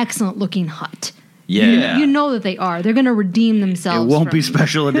an excellent looking Hutt. Yeah. You know that they are. They're going to redeem themselves. It won't be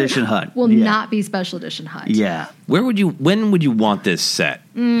special edition Hutt. Will not be special edition Hutt. Yeah. When would you want this set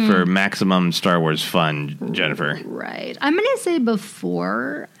for maximum Star Wars fun, Jennifer? Right. I'm going to say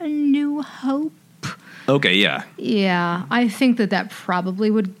before A New Hope. Okay, yeah. Yeah, I think that probably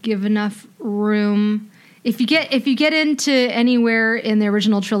would give enough room. If you get into anywhere in the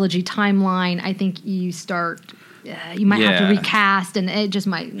original trilogy timeline, I think you start. You might have to recast, and it just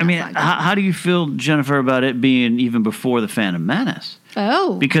might. I mean, how do you feel, Jennifer, about it being even before the Phantom Menace?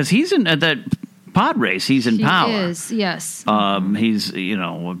 Oh, because he's at that pod race. He's in power. He is, yes. He's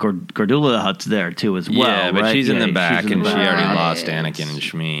Gordula the Hutt's there too as well. Yeah, but she's in the back, and she already lost Right. Anakin and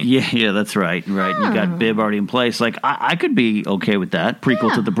Shmi. Yeah, that's right. Right, you got Bib already in place. Like I could be okay with that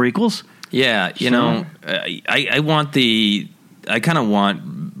prequel to the prequels. Yeah, I kind of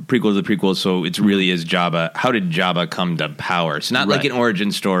want prequel to the prequel, so it really is Jabba. How did Jabba come to power? It's not like an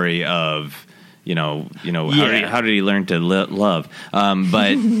origin story of, how did he learn to love?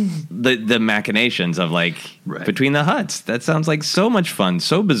 But the machinations of between the Hutts, that sounds like so much fun,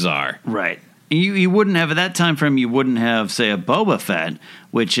 so bizarre. Right. You wouldn't have, at that time frame, you wouldn't have, say, a Boba Fett,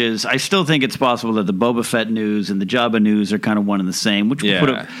 which is, I still think it's possible that the Boba Fett news and the Jabba news are kind of one and the same, which would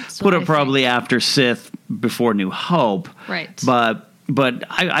put it probably after Sith, before New Hope. Right. But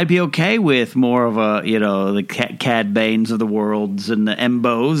I'd be okay with more of the Cad Banes of the worlds and the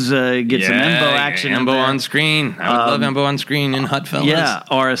Embos. Get some Embo action. Embo on screen. I would love Embo on screen in Hutt Fellas. Yeah,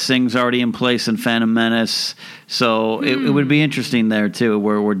 Aura Singh's already in place in Phantom Menace. So it would be interesting there, too,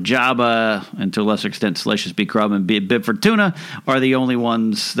 where Jabba, and to a lesser extent Salacious B. Crumb and Bib Fortuna, are the only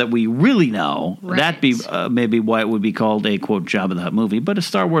ones that we really know. Right. That'd be maybe why it would be called a, quote, Jabba the Hutt movie, but a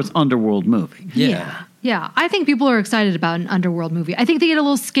Star Wars underworld movie. Yeah, I think people are excited about an underworld movie. I think they get a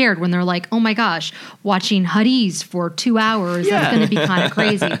little scared when they're like, oh my gosh, watching Hutties for 2 hours, that's going to be kind of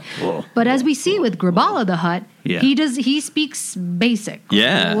crazy. But as we see with Graballa the Hutt, he speaks basic.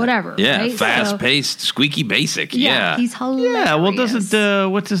 Yeah. Whatever. Yeah, right? fast-paced, squeaky basic. Yeah, he's hilarious. Yeah, well,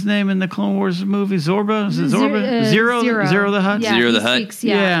 doesn't, what's his name in the Clone Wars movie? Zorba? Is it Zorba? Zero the Hutt? Yeah, Zero the Hutt. Speaks,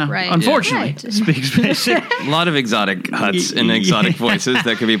 right. Unfortunately, speaks basic. A lot of exotic Hutts and exotic voices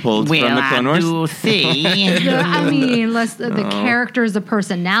that could be pulled from the Clone Wars. I mean, unless the characters, the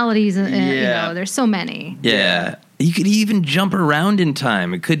personalities, there's so many. Yeah. You could even jump around in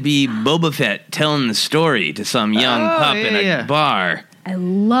time. It could be Boba Fett telling the story to some young pup in a bar. I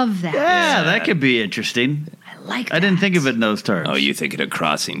love that. Yeah, that could be interesting. I didn't think of it in those terms. Oh, you thinking of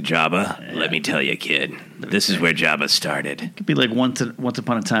crossing Jabba? Let me tell you, kid. This is where Jabba started. It could be like Once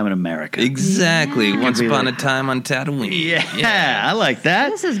Upon a Time in America. Exactly. Once Upon a Time on Tatooine. Yeah, I like that.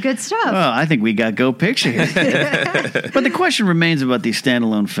 This is good stuff. Oh, I think we got Go Picture here. But the question remains about these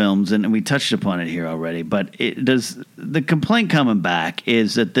standalone films, and we touched upon it here already, but the complaint coming back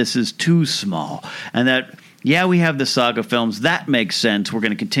is that this is too small, and that we have the saga films. That makes sense. We're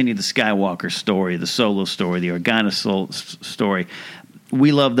going to continue the Skywalker story, the Solo story, the Organa story.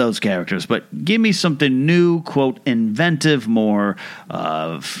 We love those characters, but give me something new, quote, inventive, more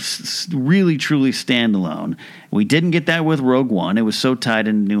really, truly standalone. We didn't get that with Rogue One. It was so tied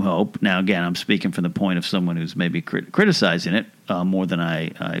into New Hope. Now, again, I'm speaking from the point of someone who's maybe criticizing it more than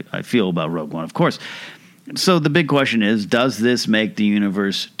I feel about Rogue One, of course. So the big question is, does this make the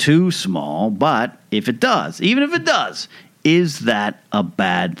universe too small? But if it does, even if it does, is that a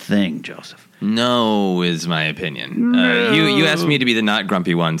bad thing, Joseph? No is my opinion. You asked me to be the not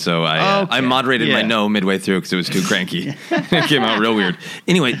grumpy one, so I moderated my no midway through because it was too cranky. It came out real weird.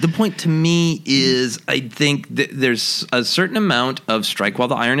 Anyway, the point to me is I think that there's a certain amount of strike while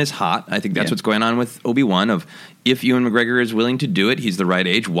the iron is hot. I think that's what's going on with Obi-Wan of if Ewan McGregor is willing to do it, he's the right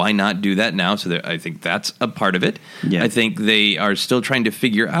age. Why not do that now? So I think that's a part of it. Yeah. I think they are still trying to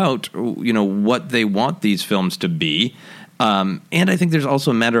figure out, what they want these films to be. And I think there's also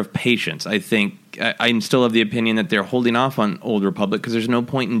a matter of patience. I think I'm still of the opinion that they're holding off on Old Republic because there's no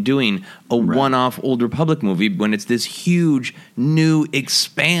point in doing a one-off Old Republic movie when it's this huge new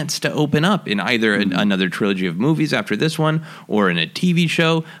expanse to open up in either another trilogy of movies after this one or in a TV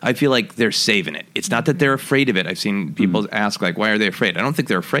show. I feel like they're saving it. It's not that they're afraid of it. I've seen people ask, why are they afraid? I don't think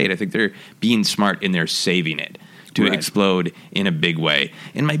they're afraid. I think they're being smart and they're saving it to explode in a big way.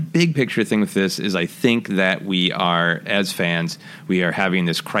 And my big picture thing with this is I think that we are, as fans, we are having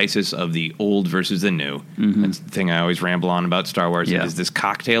this crisis of the old versus the new. That's the thing I always ramble on about Star Wars. It is this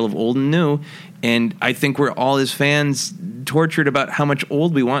cocktail of old and new. And I think we're all, as fans, tortured about how much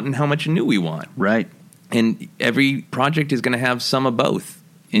old we want and how much new we want. Right. And every project is going to have some of both.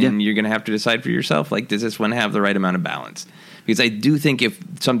 And you're going to have to decide for yourself, does this one have the right amount of balance? Because I do think if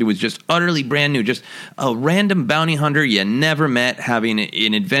somebody was just utterly brand new, just a random bounty hunter you never met, having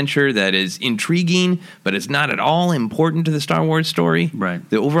an adventure that is intriguing, but it's not at all important to the Star Wars story. Right.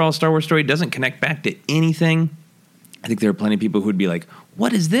 The overall Star Wars story doesn't connect back to anything. I think there are plenty of people who would be like,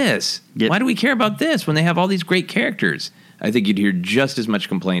 what is this? Why do we care about this when they have all these great characters? I think you'd hear just as much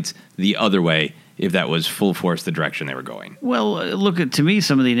complaints the other way if that was full force the direction they were going. Well, look at, to me,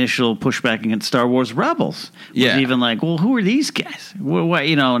 some of the initial pushback against Star Wars Rebels was even like, well, who are these guys? Well,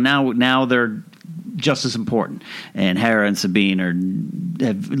 now they're just as important. And Hera and Sabine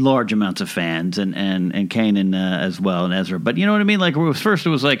have large amounts of fans, and Kanan as well, and Ezra. But you know what I mean? Like, first it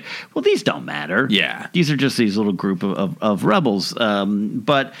was like, well, these don't matter. Yeah. These are just these little group of rebels.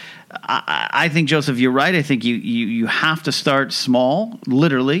 But I think, Joseph, you're right. I think you have to start small,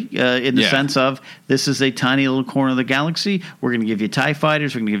 literally, in the sense of this is a tiny little corner of the galaxy. We're going to give you TIE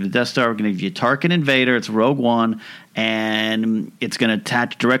fighters. We're going to give you the Death Star. We're going to give you Tarkin and Vader. It's Rogue One. And it's going to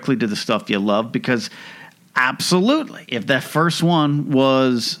attach directly to the stuff you love, because Absolutely. If that first one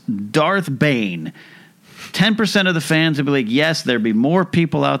was Darth Bane, 10% of the fans would be like, yes, there'd be more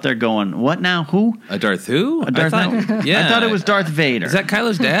people out there going, what now? Who? A Darth who? I thought it was Darth Vader. Is that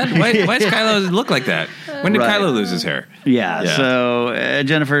Kylo's dad? Why does Kylo look like that? When did Kylo lose his hair? Yeah. So,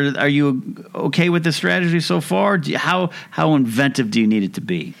 Jennifer, are you okay with this strategy so far? How inventive do you need it to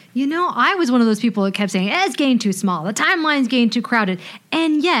be? You know, I was one of those people that kept saying, it's getting too small. The timeline's getting too crowded.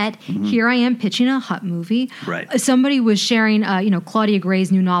 And yet, here I am pitching a Hutt movie. Right. Somebody was sharing, Claudia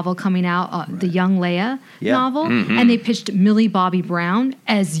Gray's new novel coming out, the Young Leia novel. Mm-hmm. And they pitched Millie Bobby Brown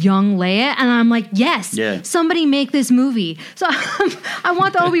as young Leia. And I'm like, yes, somebody make this movie. So I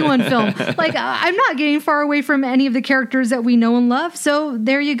want the Obi-Wan film. Like, I'm not getting far away from any of the characters that we know and love. So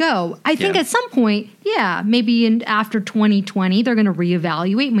there you go. I think at some point, maybe after 2020, they're going to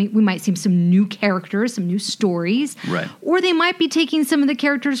reevaluate. We might see some new characters, some new stories. Right. Or they might be taking some of the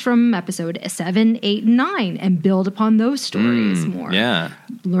characters from episode 7, 8, and 9 and build upon those stories more. Yeah.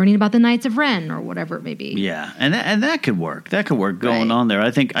 Learning about the Knights of Ren or whatever it may be. Yeah. And that could work. That could work going on there.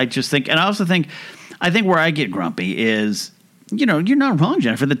 I also think where I get grumpy is, you're not wrong,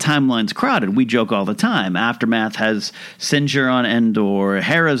 Jennifer. The timeline's crowded. We joke all the time. Aftermath has Singer on Endor,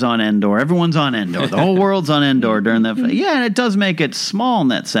 Hera's on Endor, everyone's on Endor. The whole world's on Endor during that. Yeah, and it does make it small in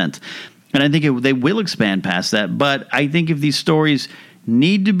that sense. And I think they will expand past that. But I think if these stories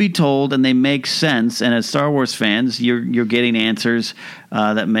need to be told and they make sense, and as Star Wars fans, you're getting answers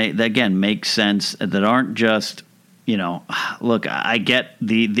that make sense, that aren't just, look, I get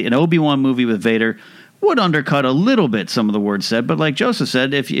an Obi-Wan movie with Vader would undercut a little bit some of the words said, but like Joseph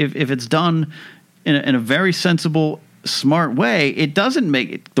said, if it's done in a very sensible, smart way, it doesn't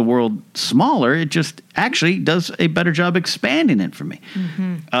make the world smaller. It just actually does a better job expanding it for me.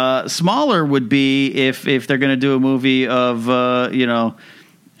 Mm-hmm. Smaller would be if they're going to do a movie of the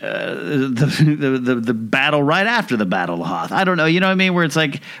battle right after the Battle of Hoth. I don't know, you know what I mean? Where it's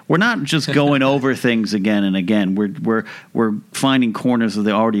like we're not just going over things again and again. We're finding corners of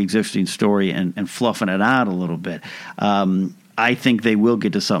the already existing story and fluffing it out a little bit. I think they will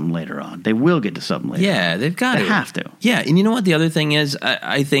get to something later on. Yeah, they've got to. They have to. Yeah, and you know what the other thing is?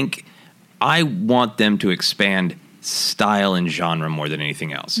 I think I want them to expand style and genre more than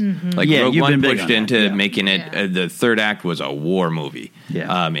anything else. Mm-hmm. Like Rogue One pushed into making it the third act was a war movie.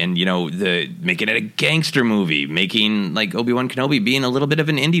 Yeah. And making it a gangster movie, making like Obi-Wan Kenobi being a little bit of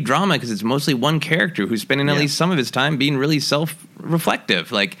an indie drama because it's mostly one character who's spending at least some of his time being really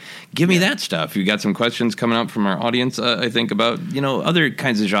self-reflective. Like, give me that stuff. You got some questions coming up from our audience, I think, about other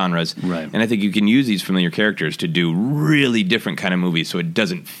kinds of genres. Right. And I think you can use these familiar characters to do really different kind of movies so it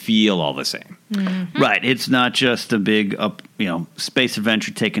doesn't feel all the same. Mm-hmm. Right. It's not just a big space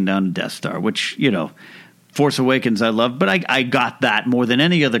adventure taking down a Death Star, which, Force Awakens I love, but I got that more than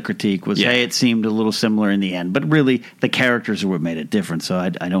any other critique was, hey, it seemed a little similar in the end. But really, the characters are what made it different, so I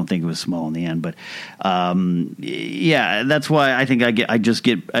don't think it was small in the end. But, that's why I think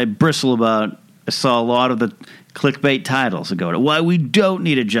I bristle about, I saw a lot of the clickbait titles that go to, why we don't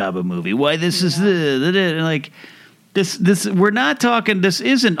need a Jabba movie, why this is like... This we're not talking. This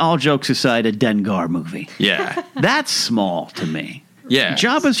isn't, all jokes aside, a Dengar movie. Yeah, that's small to me. Yeah,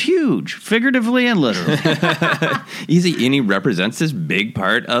 Jabba's huge, figuratively and literally. Easy, and he represents this big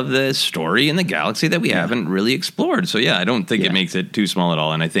part of the story in the galaxy that we haven't really explored. So I don't think it makes it too small at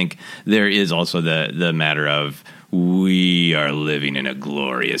all. And I think there is also the matter of we are living in a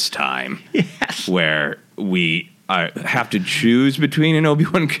glorious time where we have to choose between an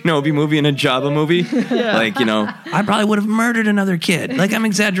Obi-Wan Kenobi movie and a Jabba movie. Yeah. Like, I probably would have murdered another kid. Like, I'm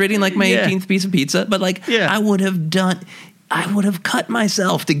exaggerating like my 18th piece of pizza, but like, I would have cut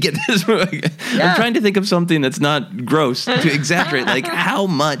myself to get this movie. I'm trying to think of something that's not gross to exaggerate. Like, how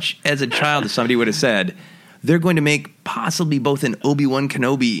much as a child somebody would have said, they're going to make possibly both an Obi-Wan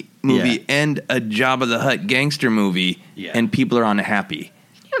Kenobi movie and a Jabba the Hutt gangster movie, and people are unhappy.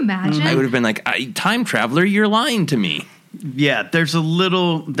 Imagine. I would have been like, time traveler, you're lying to me. Yeah, there's a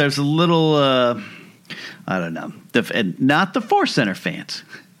little I don't know, not the Force Center fans.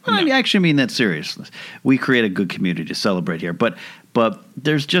 No. I actually mean that seriously. We create a good community to celebrate here, but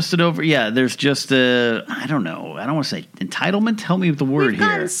there's just there's just I don't know. I don't want to say entitlement. Help me with the word here. We've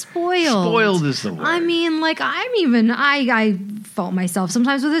gotten spoiled. Spoiled is the word. I mean, like, I fault myself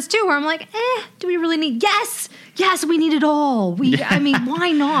sometimes with this too, where I'm like, do we really need? Yes, we need it all. I mean,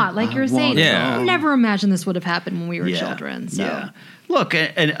 why not? Like you're saying, never imagined this would have happened when we were children. So. Yeah. Look,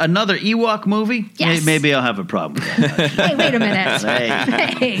 another Ewok movie? Yes. Maybe I'll have a problem with that. Hey, wait a minute.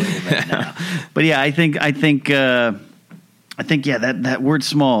 Hey. No. But yeah, I think that word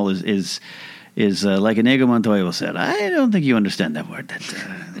small is like Inigo Montoya said. I don't think you understand that word.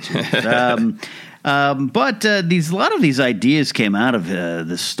 But a lot of these ideas came out of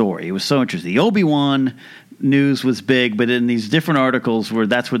this story. It was so interesting. The Obi-Wan news was big, but in these different articles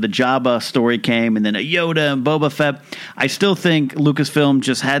that's where the Jabba story came, and then a Yoda and Boba Fett. I still think Lucasfilm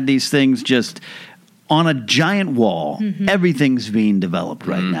just had these things just on a giant wall. Mm-hmm. Everything's being developed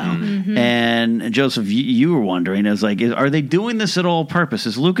right now. Mm-hmm. And Joseph, you were wondering, I was like, are they doing this at all purpose?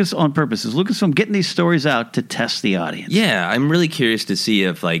 Is Lucas on purpose? Is Lucasfilm getting these stories out to test the audience? Yeah, I'm really curious to see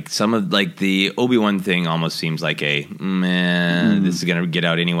if some of the Obi-Wan thing almost seems like this is going to get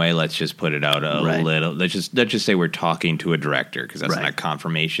out anyway. Let's just put it out a little. Let's just say we're talking to a director, because that's not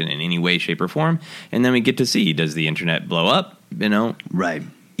confirmation in any way, shape, or form. And then we get to see, does the internet blow up? Right.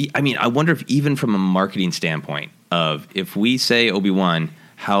 I mean, I wonder if even from a marketing standpoint of if we say Obi-Wan,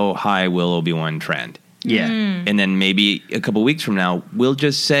 how high will Obi-Wan trend? Yeah. And then maybe a couple weeks from now, we'll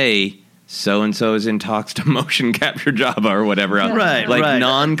just say so-and-so is in talks to motion capture Jabba or whatever else. Right,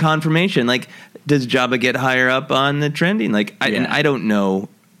 non-confirmation. Does Jabba get higher up on the trending? And I don't know.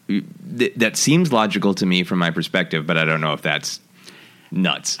 That seems logical to me from my perspective, but I don't know if that's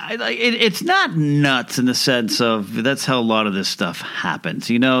nuts. It's not nuts in the sense of that's how a lot of this stuff happens.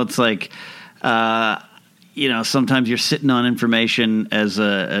 It's like, sometimes you're sitting on information as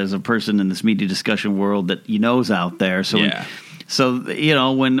a person in this media discussion world that is out there. So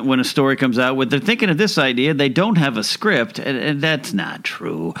when a story comes out, when they're thinking of this idea, they don't have a script, and that's not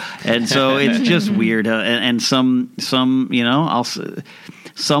true. And so it's just weird. And some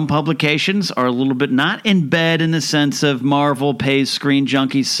publications are a little bit not in bed in the sense of Marvel pays Screen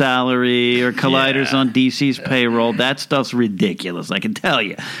Junkie's salary or Collider's on DC's payroll. That stuff's ridiculous. I can tell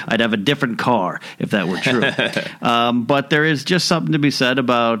you. I'd have a different car if that were true. But there is just something to be said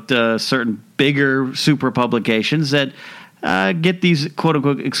about certain bigger super publications that get these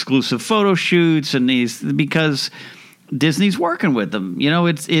quote-unquote exclusive photo shoots and these because Disney's working with them.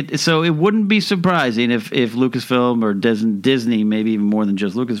 So it wouldn't be surprising if Lucasfilm or Disney, maybe even more than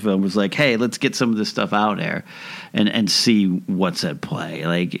just Lucasfilm, was like, hey, let's get some of this stuff out there and see what's at play.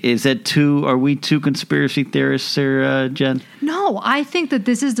 Are we two conspiracy theorists here, Jen? No, I think that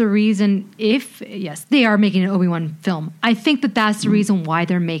this is the reason yes, they are making an Obi-Wan film. I think that that's the reason why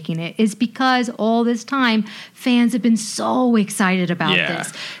they're making it is because all this time fans have been so excited about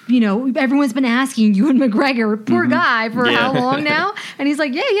this. Everyone's been asking Ewan McGregor, poor guy, for how long now? And he's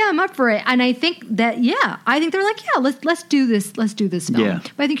like, yeah, I'm up for it. And I think that, I think they're like, let's do this. Let's do this film. Yeah.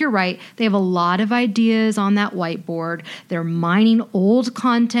 But I think you're right. They have a lot of ideas on that whiteboard. They're mining old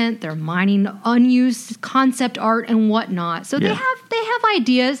content. They're mining unused concept art and whatnot. So they have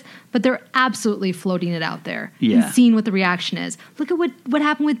ideas, but they're absolutely floating it out there and seeing what the reaction is. Look at what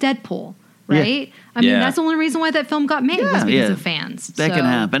happened with Deadpool. Right? Yeah. I mean, that's the only reason why that film got made was because of fans. That can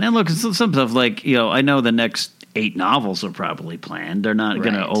happen. And look, some stuff I know the next 8 novels are probably planned. They're not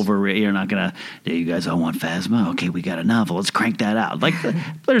going to you're not going to, you guys all want Phasma? Okay, we got a novel. Let's crank that out.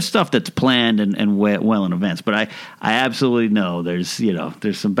 There's stuff that's planned and well in advance. But I absolutely know there's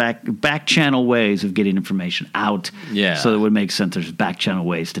some back channel ways of getting information out. Yeah. So it would make sense. There's back channel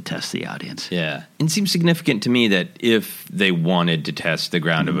ways to test the audience. Yeah. It seems significant to me that if they wanted to test the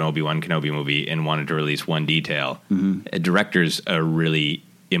ground of an Obi-Wan Kenobi movie and wanted to release one detail, a director's a really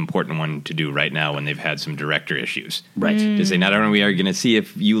important one to do right now when they've had some director issues. Right. To say, not only are we going to see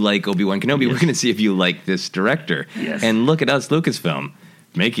if you like Obi-Wan Kenobi, we're going to see if you like this director. Yes. And look at us, Lucasfilm,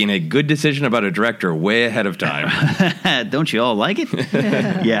 making a good decision about a director way ahead of time. Don't you all like it?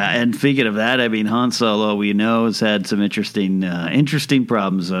 Yeah, and speaking of that, I mean, Han Solo, we know, has had some interesting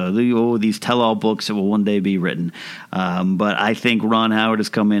problems. These tell-all books that will one day be written. But I think Ron Howard has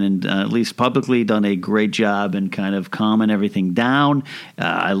come in and at least publicly done a great job in kind of calming everything down.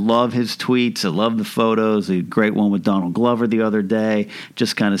 I love his tweets. I love the photos. A great one with Donald Glover the other day,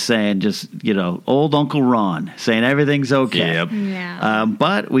 just kind of saying, old Uncle Ron saying everything's okay. Yep. Yeah.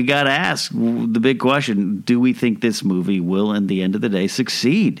 But we got to ask the big question, do we think this movie will, in the end of the day,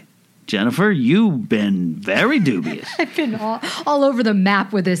 succeed? Jennifer, you've been very dubious. I've been all over the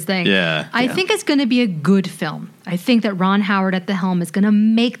map with this thing. Yeah. I think it's going to be a good film. I think that Ron Howard at the helm is going to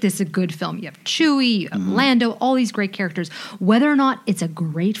make this a good film. You have Chewie, you have Lando, all these great characters. Whether or not it's a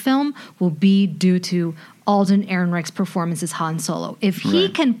great film will be due to Alden Ehrenreich's performance as Han Solo. If he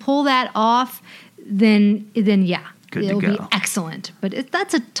can pull that off, then yeah. It'll be excellent, but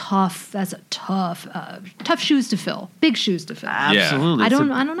that's a tough shoes to fill. Big shoes to fill. Absolutely. I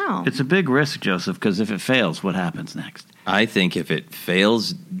don't know. It's a big risk, Joseph, because if it fails, what happens next? I think if it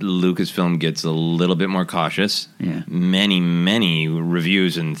fails, Lucasfilm gets a little bit more cautious. Yeah. Many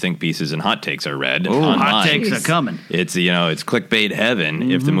reviews and think pieces and hot takes are read. Oh, hot takes are coming. It's it's clickbait heaven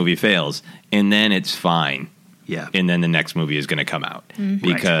if the movie fails, and then it's fine. Yeah. And then the next movie is going to come out.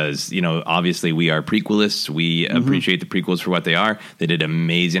 Because, obviously we are prequelists. We appreciate the prequels for what they are. They did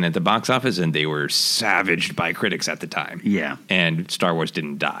amazing at the box office, and they were savaged by critics at the time. Yeah. And Star Wars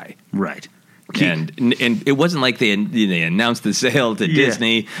didn't die. Right. And it wasn't like they announced the sale to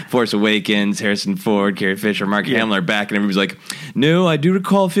Disney, Force Awakens, Harrison Ford, Carrie Fisher, Mark Hamill are back, and everybody's like, no, I do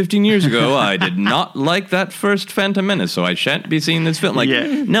recall 15 years ago, I did not like that first Phantom Menace, so I shan't be seeing this film.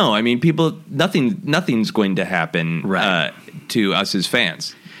 No, I mean, people, nothing's going to happen to us as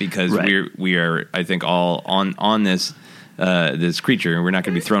fans, because we are, I think, all on this creature, and we're not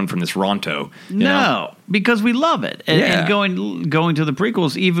going to be thrown from this Ronto. Because we love it. And going to the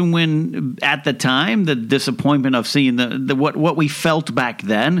prequels, even when at the time the disappointment of seeing the what we felt back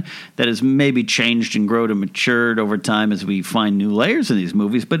then, that has maybe changed and grown and matured over time as we find new layers in these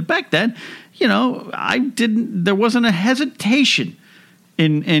movies. But back then, there wasn't a hesitation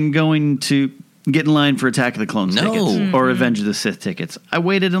in going to get in line for Attack of the Clones tickets or Revenge of the Sith tickets. I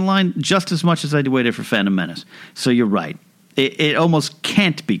waited in line just as much as I waited for Phantom Menace. So you're right. It almost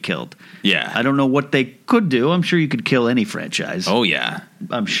can't be killed. Yeah. I don't know what they could do. I'm sure you could kill any franchise. Oh, yeah.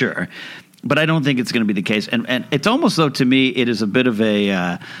 I'm sure. But I don't think it's going to be the case. And it's almost, though, to me, it is a bit of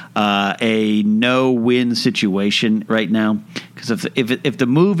a no-win situation right now. Because if the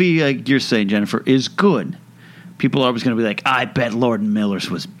movie, like you're saying, Jennifer, is good, people are always going to be like, I bet Lord and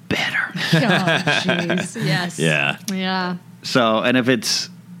Miller's was better. Oh, jeez. Yes. Yeah. Yeah. So, and if it's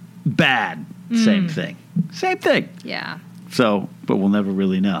bad, same thing. Same thing. Yeah. So, but we'll never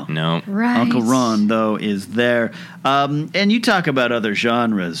really know. No. Right. Uncle Ron, though, is there. And you talk about other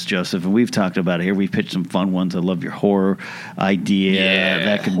genres, Joseph, and we've talked about it here. We've pitched some fun ones. I love your horror idea.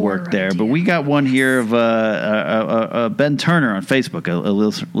 That could work there. But we got one here of Ben Turner on Facebook, a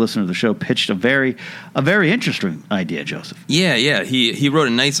listener of the show, pitched a very interesting idea, Joseph. Yeah. He wrote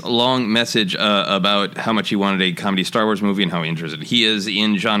a nice long message about how much he wanted a comedy Star Wars movie and how interested he is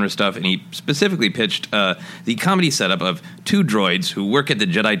in genre stuff. And he specifically pitched the comedy setup of two droids who work at the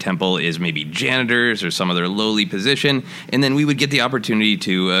Jedi Temple as maybe janitors or some other lowly position, and then we would get the opportunity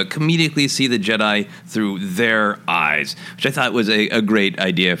to comedically see the Jedi through their eyes, which I thought was a great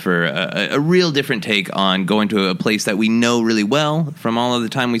idea for a real different take on going to a place that we know really well from all of the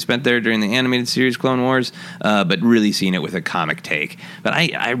time we spent there during the animated series Clone Wars, but really seeing it with a comic take. But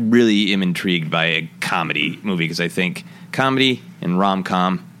I really am intrigued by a comedy movie, because I think comedy and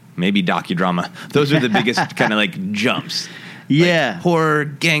rom-com, maybe docudrama, those are the biggest kind of like jumps. Yeah. Like horror,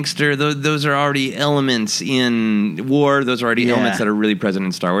 gangster, those are already elements in war. Those are already elements that are really present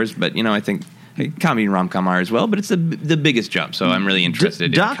in Star Wars. But, I think comedy and rom-com are as well. But it's the biggest jump. So I'm really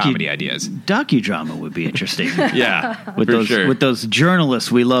interested in comedy ideas. Docudrama would be interesting. Yeah, with those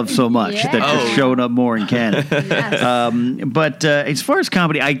journalists we love so much that just showing up more in Canada. Yes. But as far as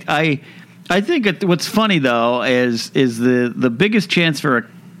comedy, I think what's funny, though, is the biggest chance for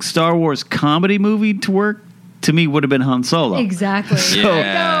a Star Wars comedy movie to work, to me, would have been Han Solo. Exactly. So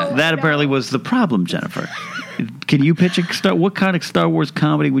that apparently was the problem, Jennifer. Can you pitch what kind of Star Wars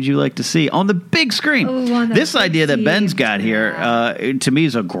comedy would you like to see on the big screen? This idea that Ben's got here, to me,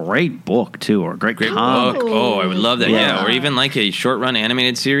 is a great book, too, or a great comic. Book. Oh, I would love that. Yeah. Or even like a short-run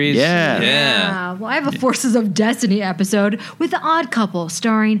animated series. Yeah. Well, I have a Forces of Destiny episode with The Odd Couple,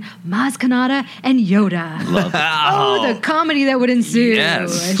 starring Maz Kanata and Yoda. Love it. The comedy that would ensue.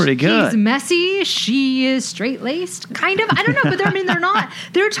 Yes. Pretty good. She's messy. She is straight-laced, kind of. I don't know, but they're not.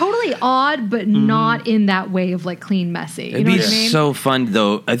 They're totally odd, but not in that way of like clean messy. You It'd know be what I mean? so fun,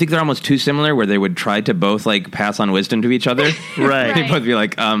 though. I think they're almost too similar, where they would try to both like pass on wisdom to each other. Right. They'd both be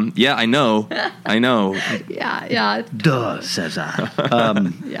like, yeah, I know. Yeah. Duh, says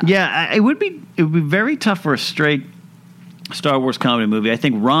I. It would be very tough for a straight Star Wars comedy movie. I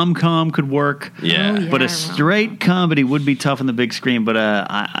think rom-com could work. Yeah. But a straight comedy would be tough on the big screen. But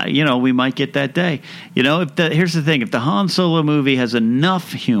we might get that day. Here's the thing: if the Han Solo movie has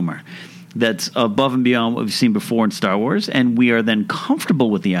enough humor that's above and beyond what we've seen before in Star Wars, and we are then comfortable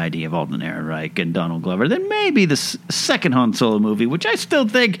with the idea of Alden Ehrenreich and Donald Glover, then maybe the second Han Solo movie, which I still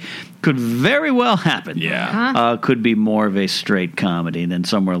think could very well happen, could be more of a straight comedy. And then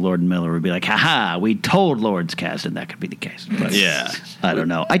somewhere Lord and Miller would be like, ha-ha, we told Lord's cast, and that could be the case. But I don't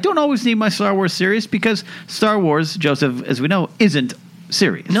know. I don't always need my Star Wars series, because Star Wars, Joseph, as we know, isn't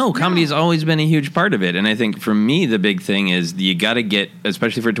serious. No, comedy has always been a huge part of it. And I think for me, the big thing is you got to get,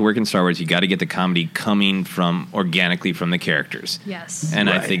 especially for it to work in Star Wars, you got to get the comedy coming from organically from the characters. Yes. And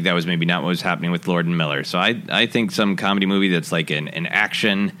I think that was maybe not what was happening with Lord and Miller. So I think some comedy movie that's like an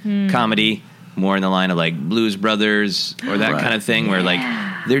action comedy, more in the line of like Blues Brothers or that kind of thing, where like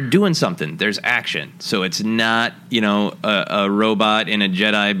they're doing something. There's action. So it's not, a robot and a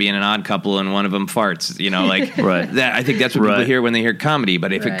Jedi being an odd couple and one of them farts, like right. that. I think that's what people hear when they hear comedy.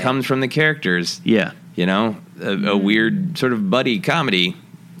 But if Right. it comes from the characters, Yeah. a weird sort of buddy comedy,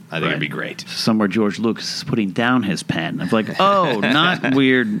 I think it'd be great. Somewhere George Lucas is putting down his pen. I'm like, not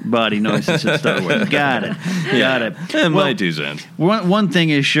weird body noises in Star Wars. Got it. My 2 cents. One thing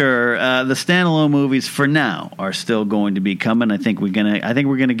is sure, the standalone movies for now are still going to be coming. I think we're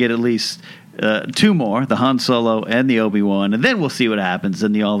gonna get at least 2 more, the Han Solo and the Obi-Wan, and then we'll see what happens.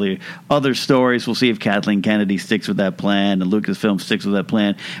 And all the other stories, we'll see if Kathleen Kennedy sticks with that plan and Lucasfilm sticks with that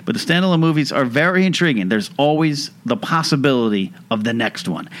plan. But the standalone movies are very intriguing. There's always the possibility of the next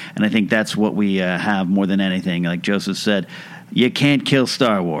one, and I think that's what we have more than anything. Like Joseph said, you can't kill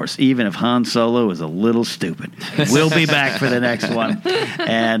Star Wars, even if Han Solo is a little stupid. We'll be back for the next one.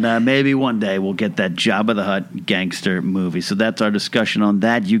 And maybe one day we'll get that Jabba the Hutt gangster movie. So that's our discussion on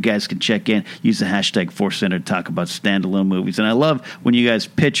that. You guys can check in. Use the hashtag #ForceCenter to talk about standalone movies. And I love when you guys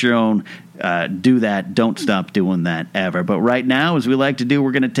pitch your own. Do that. Don't stop doing that ever. But right now, as we like to do,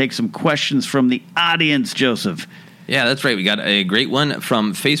 we're going to take some questions from the audience, Joseph. Yeah, that's right. We got a great one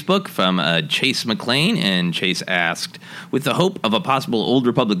from Facebook from Chase McLean, and Chase asked, with the hope of a possible Old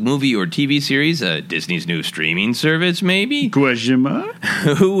Republic movie or TV series, Disney's new streaming service, maybe? Question mark?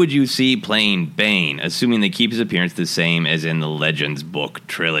 Who would you see playing Bane, assuming they keep his appearance the same as in the Legends book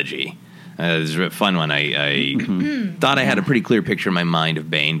trilogy? This is a fun one. I thought I had a pretty clear picture in my mind of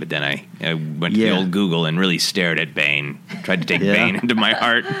Bane, but then I went to the old Google and really stared at Bane, tried to take Bane into my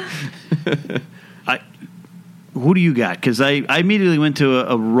heart. Who do you got? Because I immediately went to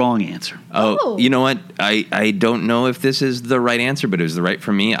a wrong answer. Oh, you know what? I don't know if this is the right answer, but it was the right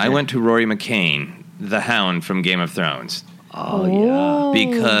for me. I went to Rory McCain, the Hound from Game of Thrones. Oh, yeah.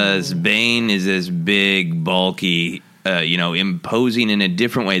 Because Bane is this big, bulky, imposing in a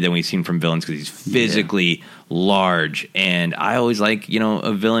different way than we've seen from villains because he's physically large. And I always like,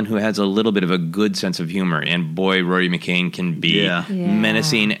 a villain who has a little bit of a good sense of humor. And boy, Rory McCain can be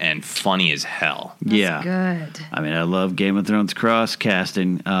menacing and funny as hell. That's good. I mean, I love Game of Thrones cross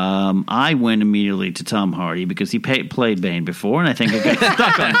casting. I went immediately to Tom Hardy because he played Bane before, and I think I got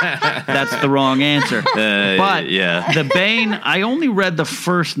stuck on it. That's the wrong answer. But the Bane, I only read the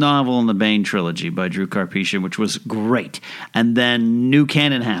first novel in the Bane trilogy by Drew Karpyshyn, which was great. And then New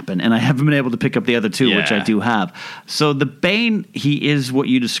Canon happened, and I haven't been able to pick up the other 2, which I do have. So the Bane, he is what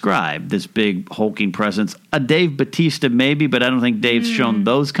you described, this big hulking presence. A Dave Bautista maybe, but I don't think Dave's shown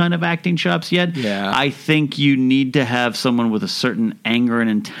those kind of acting chops yet. Yeah. I think you need to have someone with a certain anger and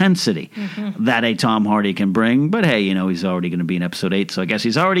intensity that a Tom Hardy can bring. But hey, he's already going to be in episode 8, so I guess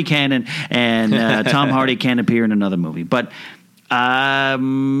he's already canon, and Tom Hardy can appear in another movie. But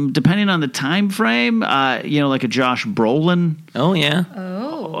depending on the time frame, like a Josh Brolin. Oh, yeah.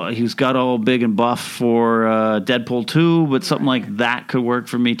 He's got all big and buff for Deadpool 2, but something like that could work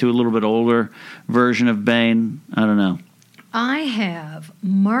for me too. A little bit older version of Bane. I don't know. I have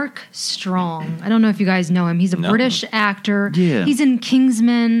Mark Strong. I don't know if you guys know him. He's a British actor. Yeah. He's in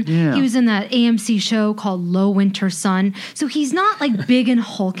Kingsman. Yeah. He was in that AMC show called Low Winter Sun. So he's not like big and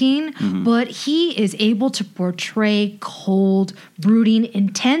hulking, but he is able to portray cold, brooding,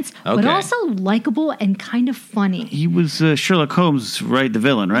 intense, but also likable and kind of funny. He was Sherlock Holmes, right? The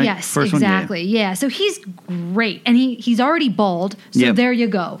villain, right? Yes, First exactly. One, yeah. So he's great. And he's already bald. So there you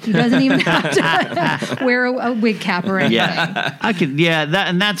go. He doesn't even have to wear a wig cap or anything. Yeah. I could,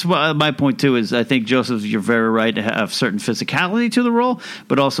 that's what my point too is. I think Joseph, you're very right to have certain physicality to the role,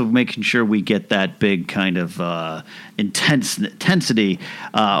 but also making sure we get that big kind of intensity.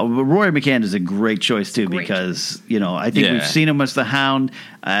 Rory McCann is a great choice too because I think we've seen him as the Hound,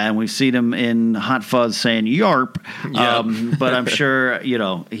 and we've seen him in Hot Fuzz saying "yarp." But I'm sure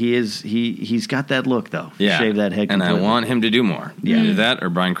he's got that look though. Yeah, shave that head, and completely. I want him to do more. Yeah, either that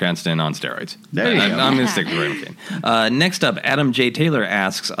or Bryan Cranston on steroids. There you go. I'm going to stick with Rory McCann. Next up, Adam J. Taylor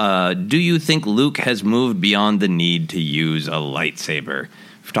asks, do you think Luke has moved beyond the need to use a lightsaber?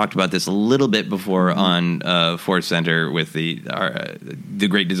 We've talked about this a little bit before on Force Center with the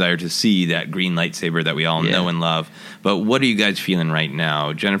great desire to see that green lightsaber that we all know and love. But what are you guys feeling right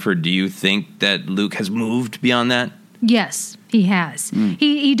now? Jennifer, do you think that Luke has moved beyond that? Yes, he has.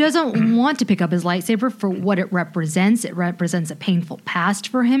 He doesn't want to pick up his lightsaber for what it represents. It represents a painful past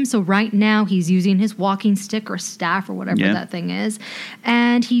for him. So right now he's using his walking stick or staff or whatever that thing is.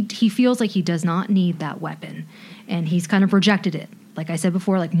 And he feels like he does not need that weapon. And he's kind of rejected it. Like I said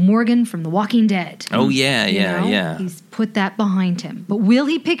before, like Morgan from The Walking Dead. Oh, yeah. He's put that behind him. But will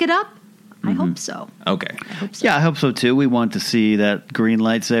he pick it up? I hope so. Okay. I hope so. Yeah, I hope so too. We want to see that green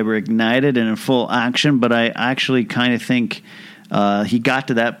lightsaber ignited and in full action, but I actually kind of think he got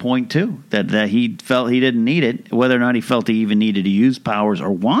to that point too, that he felt he didn't need it. Whether or not he felt he even needed to use powers or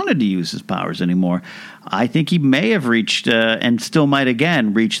wanted to use his powers anymore, I think he may have reached, and still might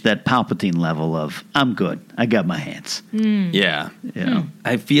again, reach that Palpatine level of, I'm good, I got my hands. Yeah.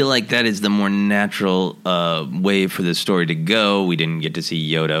 I feel like that is the more natural way for the story to go. We didn't get to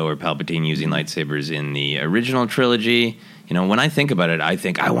see Yoda or Palpatine using lightsabers in the original trilogy. You know, when I think about it, I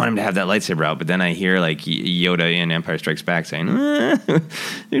think I want him to have that lightsaber out, but then I hear like Yoda in Empire Strikes Back saying,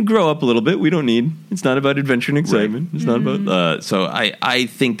 grow up a little bit. We don't need, it's not about adventure and excitement. Right. It's not about, so I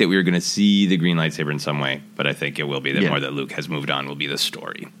think that we're going to see the green lightsaber in some way, but I think it will be that more that Luke has moved on will be the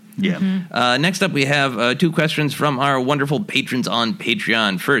story. Yeah. Next up, we have 2 questions from our wonderful patrons on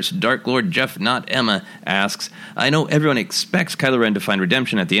Patreon. First, Dark Lord Jeff, not Emma, asks, I know everyone expects Kylo Ren to find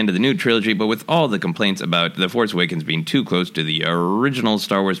redemption at the end of the new trilogy, but with all the complaints about The Force Awakens being too close to the original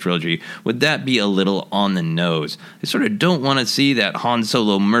Star Wars trilogy, would that be a little on the nose? I sort of don't want to see that Han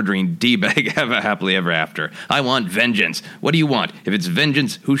Solo murdering D-bag have a happily ever after. I want vengeance. What do you want? If it's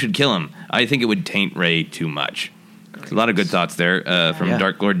vengeance, who should kill him? I think it would taint Rey too much. A lot of good thoughts there from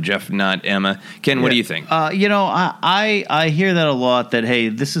Dark Lord Jeff, not Emma. Ken, what do you think? I hear that a lot, that, hey,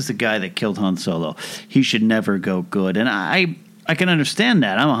 this is the guy that killed Han Solo. He should never go good. And I can understand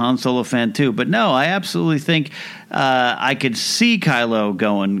that. I'm a Han Solo fan, too. But no, I absolutely think I could see Kylo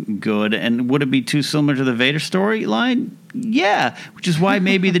going good. And would it be too similar to the Vader storyline? Yeah, which is why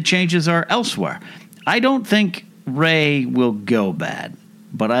maybe the changes are elsewhere. I don't think Rey will go bad,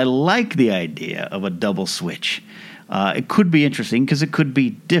 but I like the idea of a double switch. It could be interesting because it could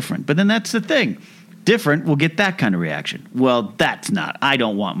be different. But then that's the thing. Different will get that kind of reaction. Well, that's not. I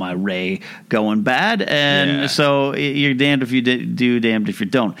don't want my Rey going bad. And so you're damned if you do, damned if you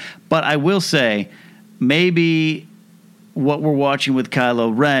don't. But I will say maybe what we're watching with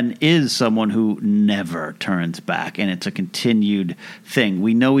Kylo Ren is someone who never turns back, and it's a continued thing.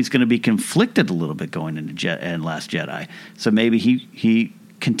 We know he's going to be conflicted a little bit going into Last Jedi. So maybe he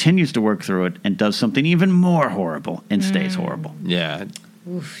continues to work through it and does something even more horrible and stays horrible. Yeah.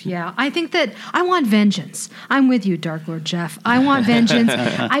 Oof, yeah. I think that I want vengeance. I'm with you, Dark Lord Jeff. I want vengeance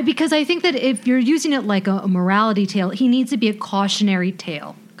because I think that if you're using it like a morality tale, he needs to be a cautionary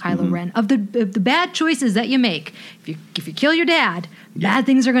tale, Kylo Ren, of the bad choices that you make. If you kill your dad, bad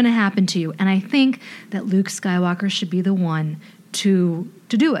things are going to happen to you. And I think that Luke Skywalker should be the one to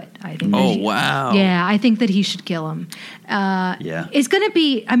do it. I think. Wow. Yeah, I think that he should kill him. It's going to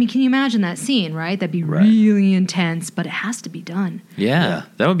be, I mean, can you imagine that scene, right? That'd be really intense, but it has to be done. Yeah.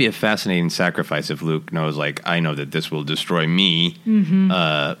 That would be a fascinating sacrifice if Luke knows, like, I know that this will destroy me,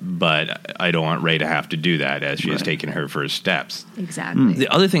 but I don't want Rey to have to do that as she has taken her first steps. Exactly. The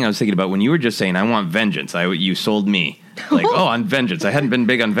other thing I was thinking about, when you were just saying, I want vengeance, you sold me. Like, on vengeance. I hadn't been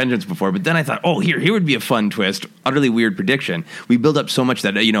big on vengeance before, but then I thought, here would be a fun twist. Utterly weird prediction. We build up so much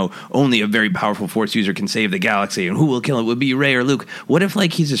that, only a very powerful Force user can save the galaxy, and who will kill it? Would be Rey or Luke. What if,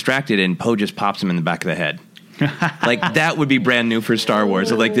 like, he's distracted and Poe just pops him in the back of the head? Like, that would be brand new for Star Wars.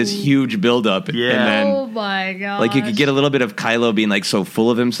 So, like, this huge buildup. Yeah. And then, oh, my God. Like, you could get a little bit of Kylo being, like, so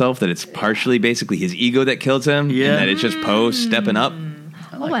full of himself that it's partially basically his ego that kills him. Yeah. And that it's just Poe stepping up.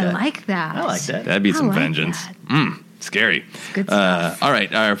 I like that. I like that. That'd be some vengeance. Scary. Good stuff. All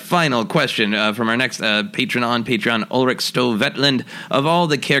right, our final question from our next patron on Patreon, Ulrich Stovetland. Of all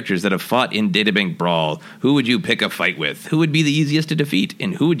the characters that have fought in Databank Brawl, who would you pick a fight with? Who would be the easiest to defeat?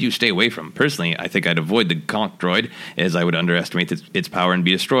 And who would you stay away from? Personally, I think I'd avoid the Conch droid, as I would underestimate its power and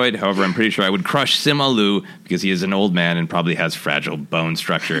be destroyed. However, I'm pretty sure I would crush Sim Alu, because he is an old man and probably has fragile bone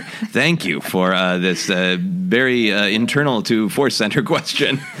structure. Thank you for this very internal to Force Center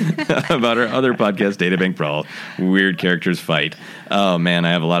question about our other podcast, Databank Brawl. Weird characters fight. Oh man,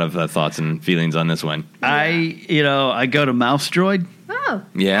 I have a lot of thoughts and feelings on this one. I go to Mouse Droid. Oh,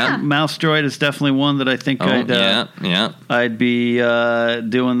 yeah. Mouse Droid is definitely one that I think I'd be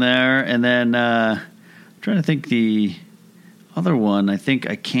doing there. And then I'm trying to think the other one. I think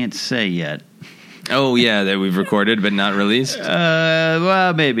I can't say yet. Oh, yeah, that we've recorded but not released?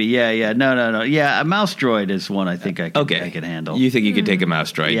 Well, maybe. Yeah. No. Yeah, a Mouse Droid is one I think I could handle. You think you could take a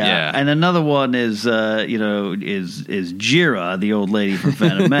Mouse Droid, yeah. And another one is Jira, the old lady from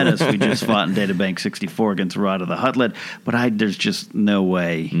Phantom Menace. We just fought in Databank 64 against Rada the Huttlet, but there's just no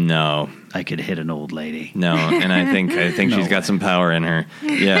way. No. I could hit an old lady. No, and I think she's got some power in her.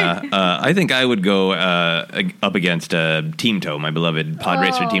 Yeah, I think I would go up against Teamto, my beloved pod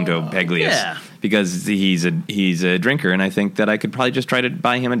racer Teamto Peglius, because he's a drinker, and I think that I could probably just try to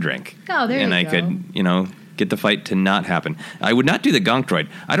buy him a drink. Oh, there you go. And I could, Get the fight to not happen. I would not do the Gonk Droid.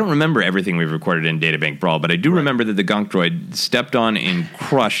 I don't remember everything we've recorded in Databank Brawl, but I do remember that the Gonk Droid stepped on and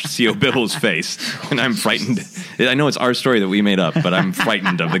crushed C.O. Bibble's face, and I'm frightened. I know it's our story that we made up, but I'm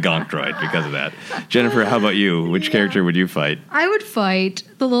frightened of the Gonk Droid because of that. Jennifer, how about you? Which character would you fight? I would fight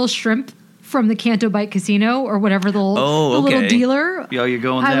the little shrimp from the Canto Bight Casino or whatever the little dealer. Yo, you're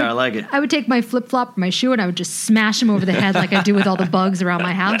going there. I like it. I would take my flip-flop, my shoe, and I would just smash him over the head like I do with all the bugs around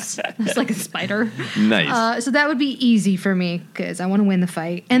my house. It's like a spider. Nice. So that would be easy for me because I want to win the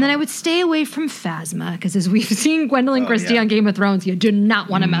fight. And then I would stay away from Phasma because as we've seen Gwendolyn Christie on Game of Thrones, you do not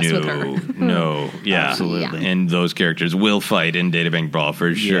want to mess with her. No. Yeah. Absolutely. And those characters will fight in Databank Brawl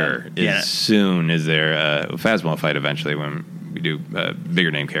for sure. As soon as they're Phasma will fight eventually when we do bigger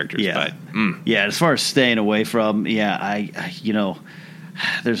name characters. Yeah. But, yeah, as far as staying away from, I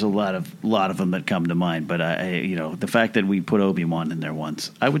there's a lot of them that come to mind. But the fact that we put Obi-Wan in there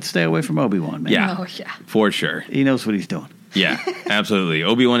once, I would stay away from Obi-Wan, man. Yeah, for sure. He knows what he's doing. Yeah, absolutely.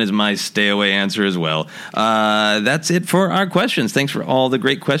 Obi-Wan is my stay away answer as well. That's it for our questions. Thanks for all the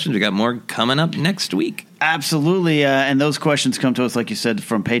great questions. We got more coming up next week. Absolutely, and those questions come to us, like you said,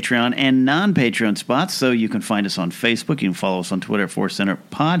 from Patreon and non-Patreon spots, so you can find us on Facebook. You can follow us on Twitter at Force Center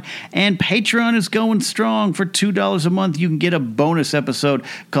Pod, and Patreon is going strong. For $2 a month, you can get a bonus episode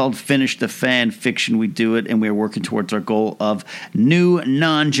called Finish the Fan Fiction. We do it, and we're working towards our goal of new,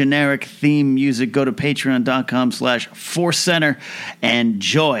 non-generic theme music. Go to patreon.com/ForceCenter and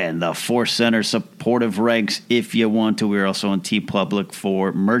join the Force Center supportive ranks if you want to. We're also on TeePublic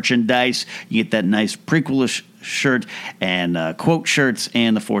for merchandise. You get that nice prequel shirt and quote shirts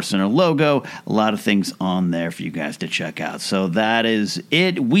and the Force Center logo. A lot of things on there for you guys to check out. So that is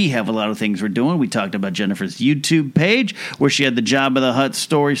it. We have a lot of things we're doing. We talked about Jennifer's YouTube page where she had the Jabba the Hutt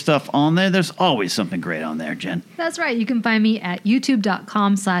story stuff on there. There's always something great on there, Jen. That's right. You can find me at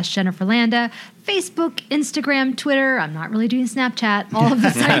youtube.com/JenniferLanda. Facebook, Instagram, Twitter. I'm not really doing Snapchat. All of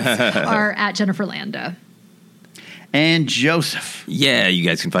the sites are at Jennifer Landa. And Joseph. Yeah, you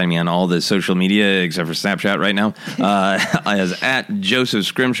guys can find me on all the social media except for Snapchat right now. As at Joseph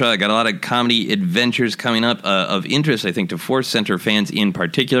Scrimshaw. I got a lot of comedy adventures coming up of interest, I think, to Force Center fans in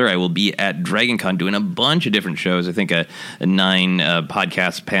particular. I will be at DragonCon doing a bunch of different shows. I think 9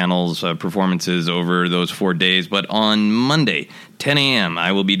 podcast panels, performances over those 4 days. But on Monday, 10 a.m.,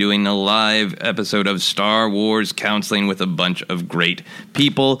 I will be doing a live episode of Star Wars Counseling with a bunch of great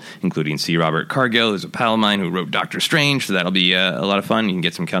people, including C. Robert Cargill, who's a pal of mine who wrote Doctor Strange, so that'll be a lot of fun. You can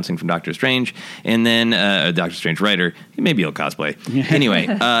get some counseling from Doctor Strange. And then a Doctor Strange writer, maybe he'll cosplay. Anyway,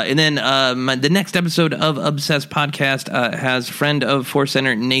 and then the next episode of Obsessed Podcast has friend of Force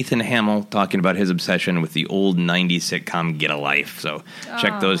Center, Nathan Hamill, talking about his obsession with the old 90s sitcom Get a Life. So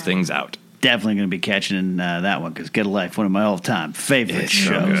check those things out. Definitely going to be catching that one because Get a Life, one of my all-time favorite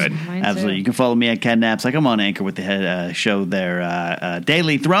shows. So good. Absolutely. You can follow me at Ken Knapsack. I'm on Anchor with the show there.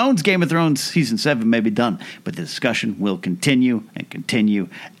 Daily Thrones, Game of Thrones Season 7 may be done, but the discussion will continue and continue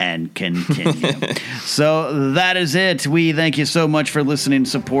and continue. So that is it. We thank you so much for listening and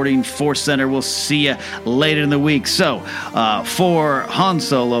supporting Force Center. We'll see you later in the week. So for Han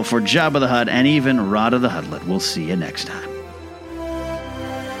Solo, for Jabba the Hutt, and even Rada the Huttlet, we'll see you next time.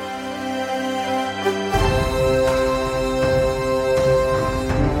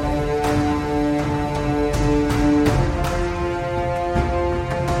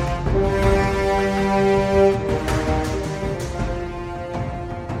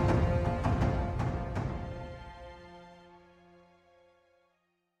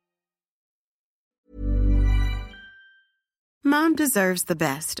 Mom deserves the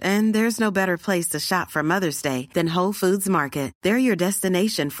best, and there's no better place to shop for Mother's Day than Whole Foods Market. They're your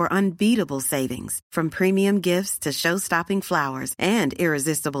destination for unbeatable savings, from premium gifts to show-stopping flowers and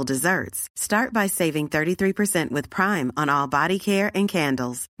irresistible desserts. Start by saving 33% with Prime on all body care and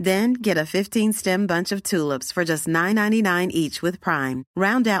candles. Then get a 15-stem bunch of tulips for just $9.99 each with Prime.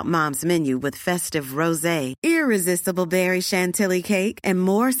 Round out Mom's menu with festive rosé, irresistible berry chantilly cake, and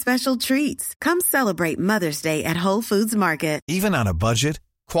more special treats. Come celebrate Mother's Day at Whole Foods Market. Even on a budget,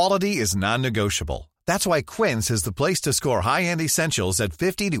 quality is non-negotiable. That's why Quince is the place to score high-end essentials at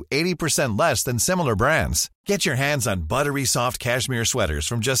 50 to 80% less than similar brands. Get your hands on buttery soft cashmere sweaters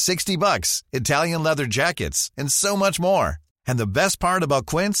from just $60, Italian leather jackets, and so much more. And the best part about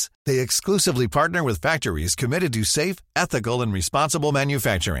Quince, they exclusively partner with factories committed to safe, ethical, and responsible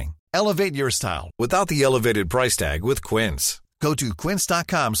manufacturing. Elevate your style without the elevated price tag with Quince. Go to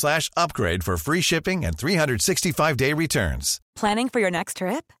quince.com/upgrade for free shipping and 365-day returns. Planning for your next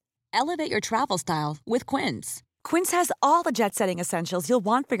trip? Elevate your travel style with Quince. Quince has all the jet-setting essentials you'll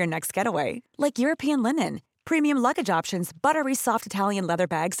want for your next getaway, like European linen, premium luggage options, buttery soft Italian leather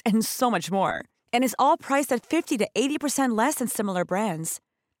bags, and so much more. And is all priced at 50 to 80% less than similar brands.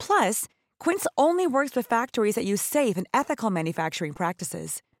 Plus, Quince only works with factories that use safe and ethical manufacturing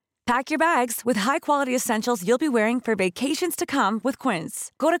practices. Pack your bags with high-quality essentials you'll be wearing for vacations to come with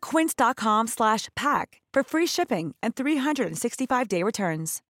Quince. Go to quince.com/pack for free shipping and 365-day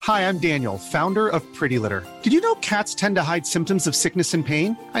returns. Hi, I'm Daniel, founder of Pretty Litter. Did you know cats tend to hide symptoms of sickness and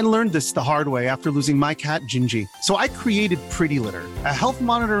pain? I learned this the hard way after losing my cat, Gingy. So I created Pretty Litter, a health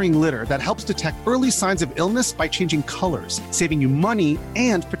monitoring litter that helps detect early signs of illness by changing colors, saving you money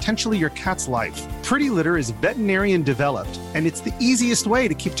and potentially your cat's life. Pretty Litter is veterinarian developed, and it's the easiest way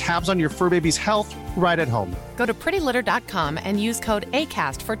to keep tabs on your fur baby's health right at home. Go to prettylitter.com and use code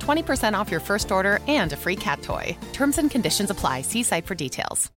ACAST for 20% off your first order and a free cat toy. Terms and conditions apply. See site for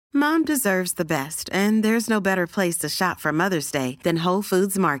details. Mom deserves the best, and there's no better place to shop for Mother's Day than Whole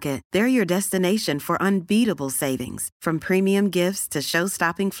Foods Market. They're your destination for unbeatable savings, from premium gifts to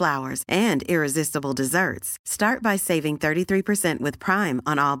show-stopping flowers and irresistible desserts. Start by saving 33% with Prime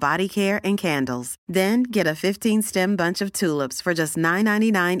on all body care and candles. Then get a 15-stem bunch of tulips for just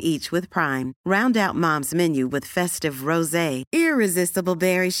 $9.99 each with Prime. Round out Mom's menu with festive rosé, irresistible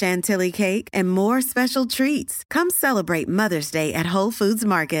berry chantilly cake, and more special treats. Come celebrate Mother's Day at Whole Foods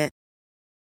Market.